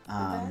 The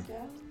back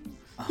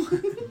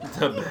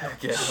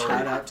alley.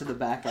 Shout out to the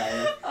back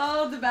alley.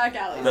 Oh, the back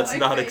alley. That's my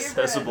not favorite.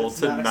 accessible It's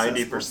to not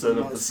 90%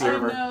 accessible of the to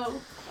server. I know.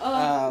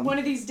 Um, One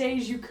of these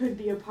days you could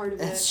be a part of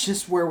it. It's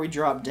just where we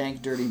drop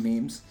dank, dirty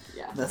memes.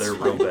 Yeah. That's They're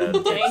real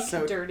bad. Dank,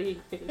 So-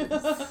 dirty.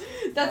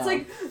 That's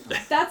like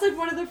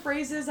one of the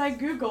phrases I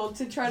googled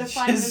to try to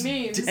find Just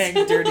the memes.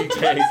 dank, dirty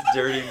Dank,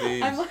 dirty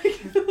memes. I'm like,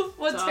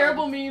 what Done.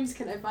 terrible memes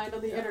can I find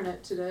on the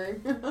internet today?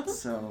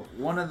 So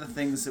one of the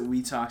things that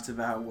we talked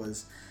about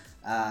was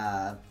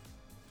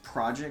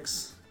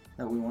projects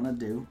that we want to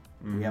do.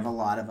 We have a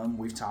lot of them.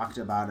 We've talked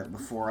about it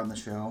before on the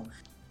show.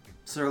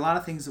 So there are a lot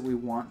of things that we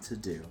want to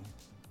do.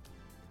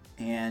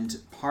 And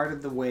part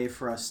of the way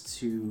for us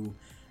to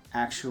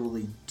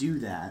actually do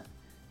that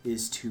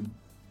is to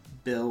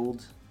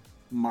build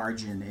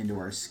margin into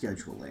our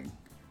scheduling.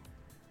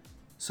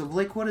 So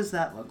Blake, what does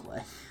that look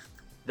like?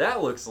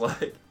 That looks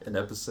like an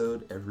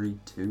episode every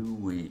 2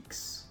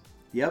 weeks.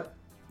 Yep,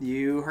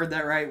 you heard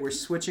that right. We're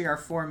switching our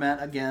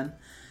format again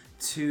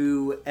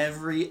to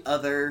every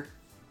other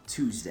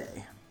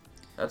Tuesday.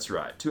 That's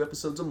right. 2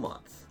 episodes a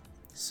month.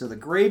 So the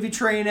gravy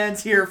train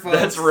ends here, folks.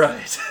 That's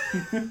right.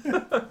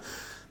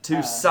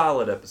 2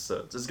 solid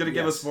episodes. It's going to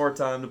give yes. us more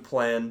time to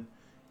plan.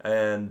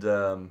 And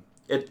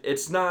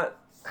it's not...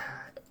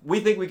 We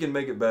think we can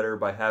make it better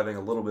by having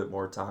a little bit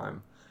more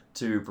time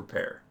to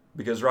prepare.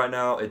 Because right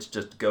now, it's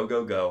just go,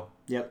 go, go.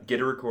 Yep. Get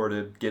it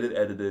recorded, get it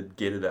edited,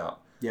 get it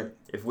out. Yep.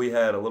 If we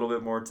had a little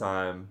bit more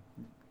time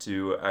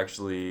to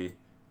actually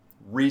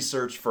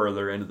research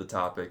further into the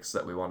topics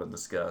that we want to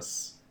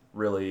discuss,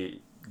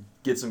 really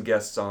get some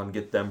guests on,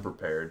 get them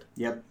prepared,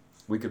 Yep.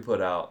 we could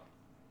put out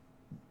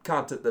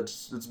content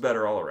that's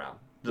better all around.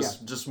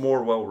 Just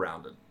more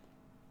well-rounded.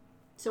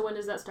 So when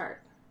does that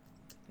start?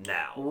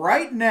 Now.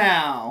 Right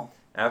now.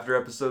 After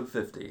episode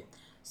 50.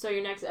 So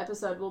your next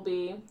episode will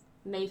be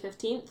May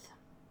 15th.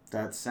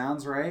 That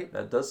sounds right.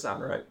 That does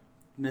sound right.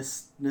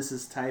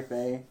 Mrs. Type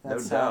A. That No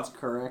sounds doubt.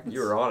 correct. You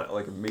were on it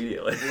like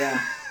immediately. Yeah.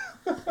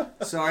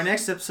 So our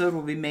next episode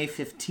will be May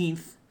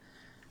 15th.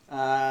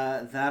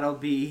 That'll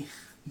be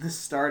the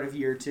start of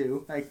year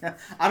 2.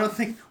 I don't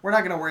think we're not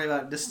going to worry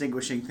about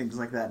distinguishing things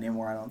like that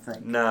anymore. I don't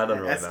think. Nah, it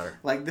doesn't really That's- matter.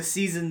 Like the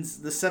seasons,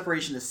 the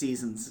separation of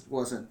seasons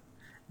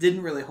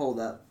didn't really hold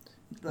up.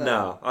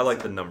 No, I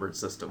like the numbered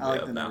system I we like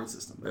have the now. numbered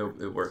system better.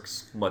 It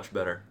works much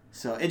better.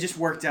 So it just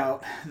worked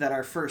out that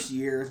our first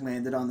year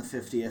landed on the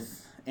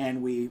 50th,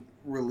 and we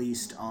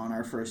released on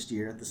our first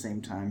year at the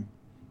same time.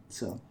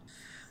 So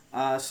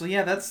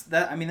yeah, that's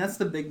that. I mean, that's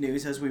the big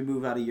news as we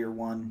move out of year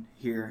 1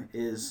 here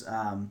is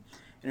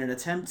in an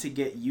attempt to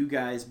get you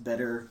guys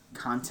better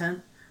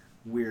content,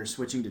 we're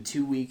switching to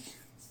 2-week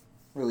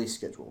release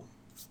schedule.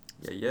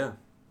 Yeah.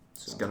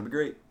 It's So gonna be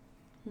great.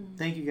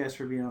 thank you guys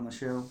for being on the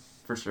show.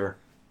 For sure.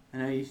 I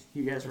know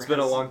you guys were. It's been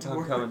a long time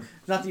were- coming.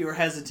 Not that you were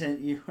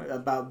hesitant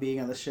about being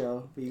on the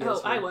show, but you guys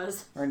Oh, I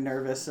was. are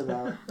nervous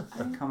about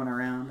coming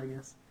around, I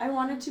guess. I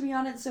wanted to be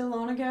on it so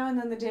long ago, and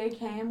then the day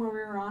came when we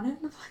were on it, and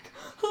I'm like,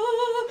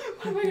 oh,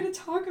 what am I going to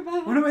talk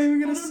about? What am I even I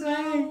gonna don't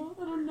say? know.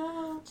 I don't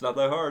know. It's not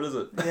that hard, is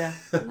it? Yeah.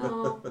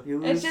 No. You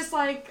It's lose- just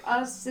like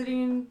us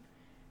sitting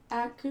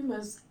at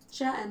Kuma's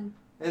chatting.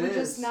 It We're is.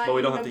 just not But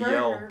we don't eating have to a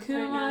yell. burger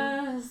right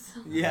now. Kumas.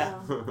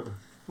 Yeah. So,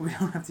 We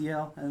don't have to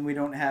yell, and we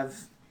don't have,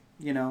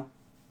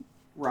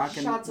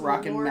 rockin' Shots of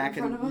rockin' Malort mac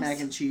in front and of us. mac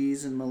and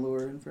cheese and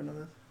Malure in front of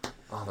us.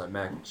 Oh, that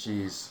mac and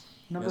cheese.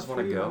 Number guys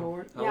wanna 3 go?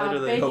 Malort. How yeah, late are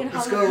they bacon, open?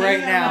 Let's go jalapeno, right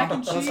now. mac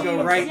and Let's cheese.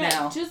 go right Yeah,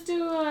 now. just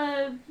do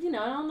an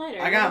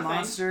all-nighter. I got It'll be fine.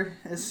 Monster.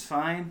 It's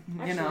fine.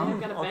 Actually, you I've know.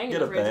 got a I'll bang get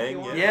in a the fridge if bang, you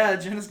want. Yeah,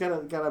 Jenna's got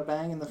a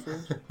bang in the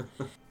fridge.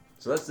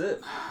 So that's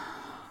it.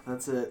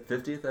 That's it.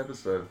 50th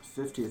episode.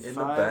 50th. In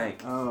the 5.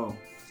 bank. Oh.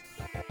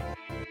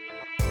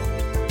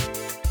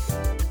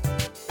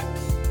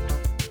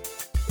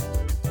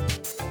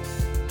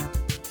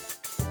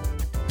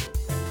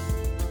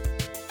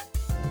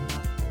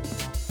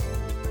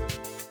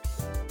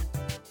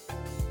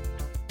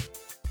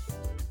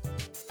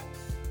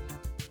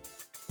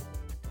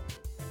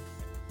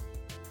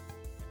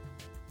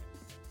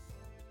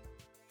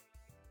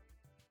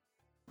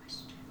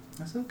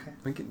 That's okay.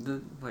 We can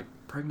do,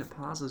 pregnant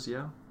pauses,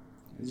 yeah.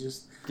 It's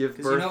just Give 'Cause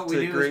you birth know what we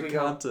to do is great we go-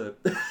 content.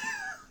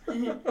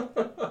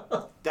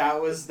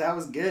 that was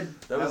good.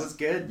 That was- was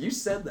good. You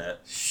said that.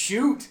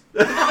 Shoot.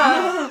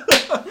 I'll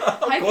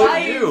High quote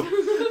five. you.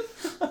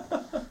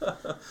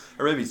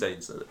 Or maybe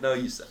Zane said it. No,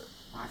 you said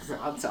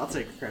I'll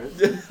take credit.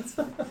 it.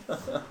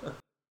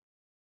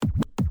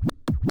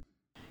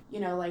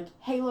 Like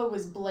Halo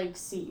was Blake's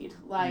seed.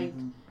 Like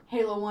Mhm.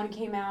 Halo 1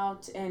 came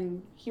out,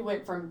 and he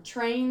went from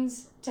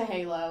trains to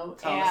Halo,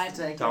 Thomas and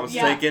the Tank Thomas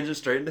Yeah. the Tank Engine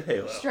straight into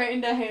Halo. straight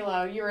into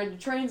Halo. You were in the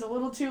trains a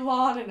little too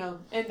long, and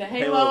into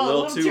Halo, Halo a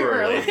little too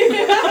early.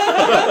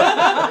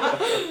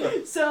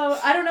 So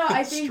I don't know.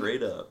 I think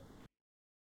Straight up.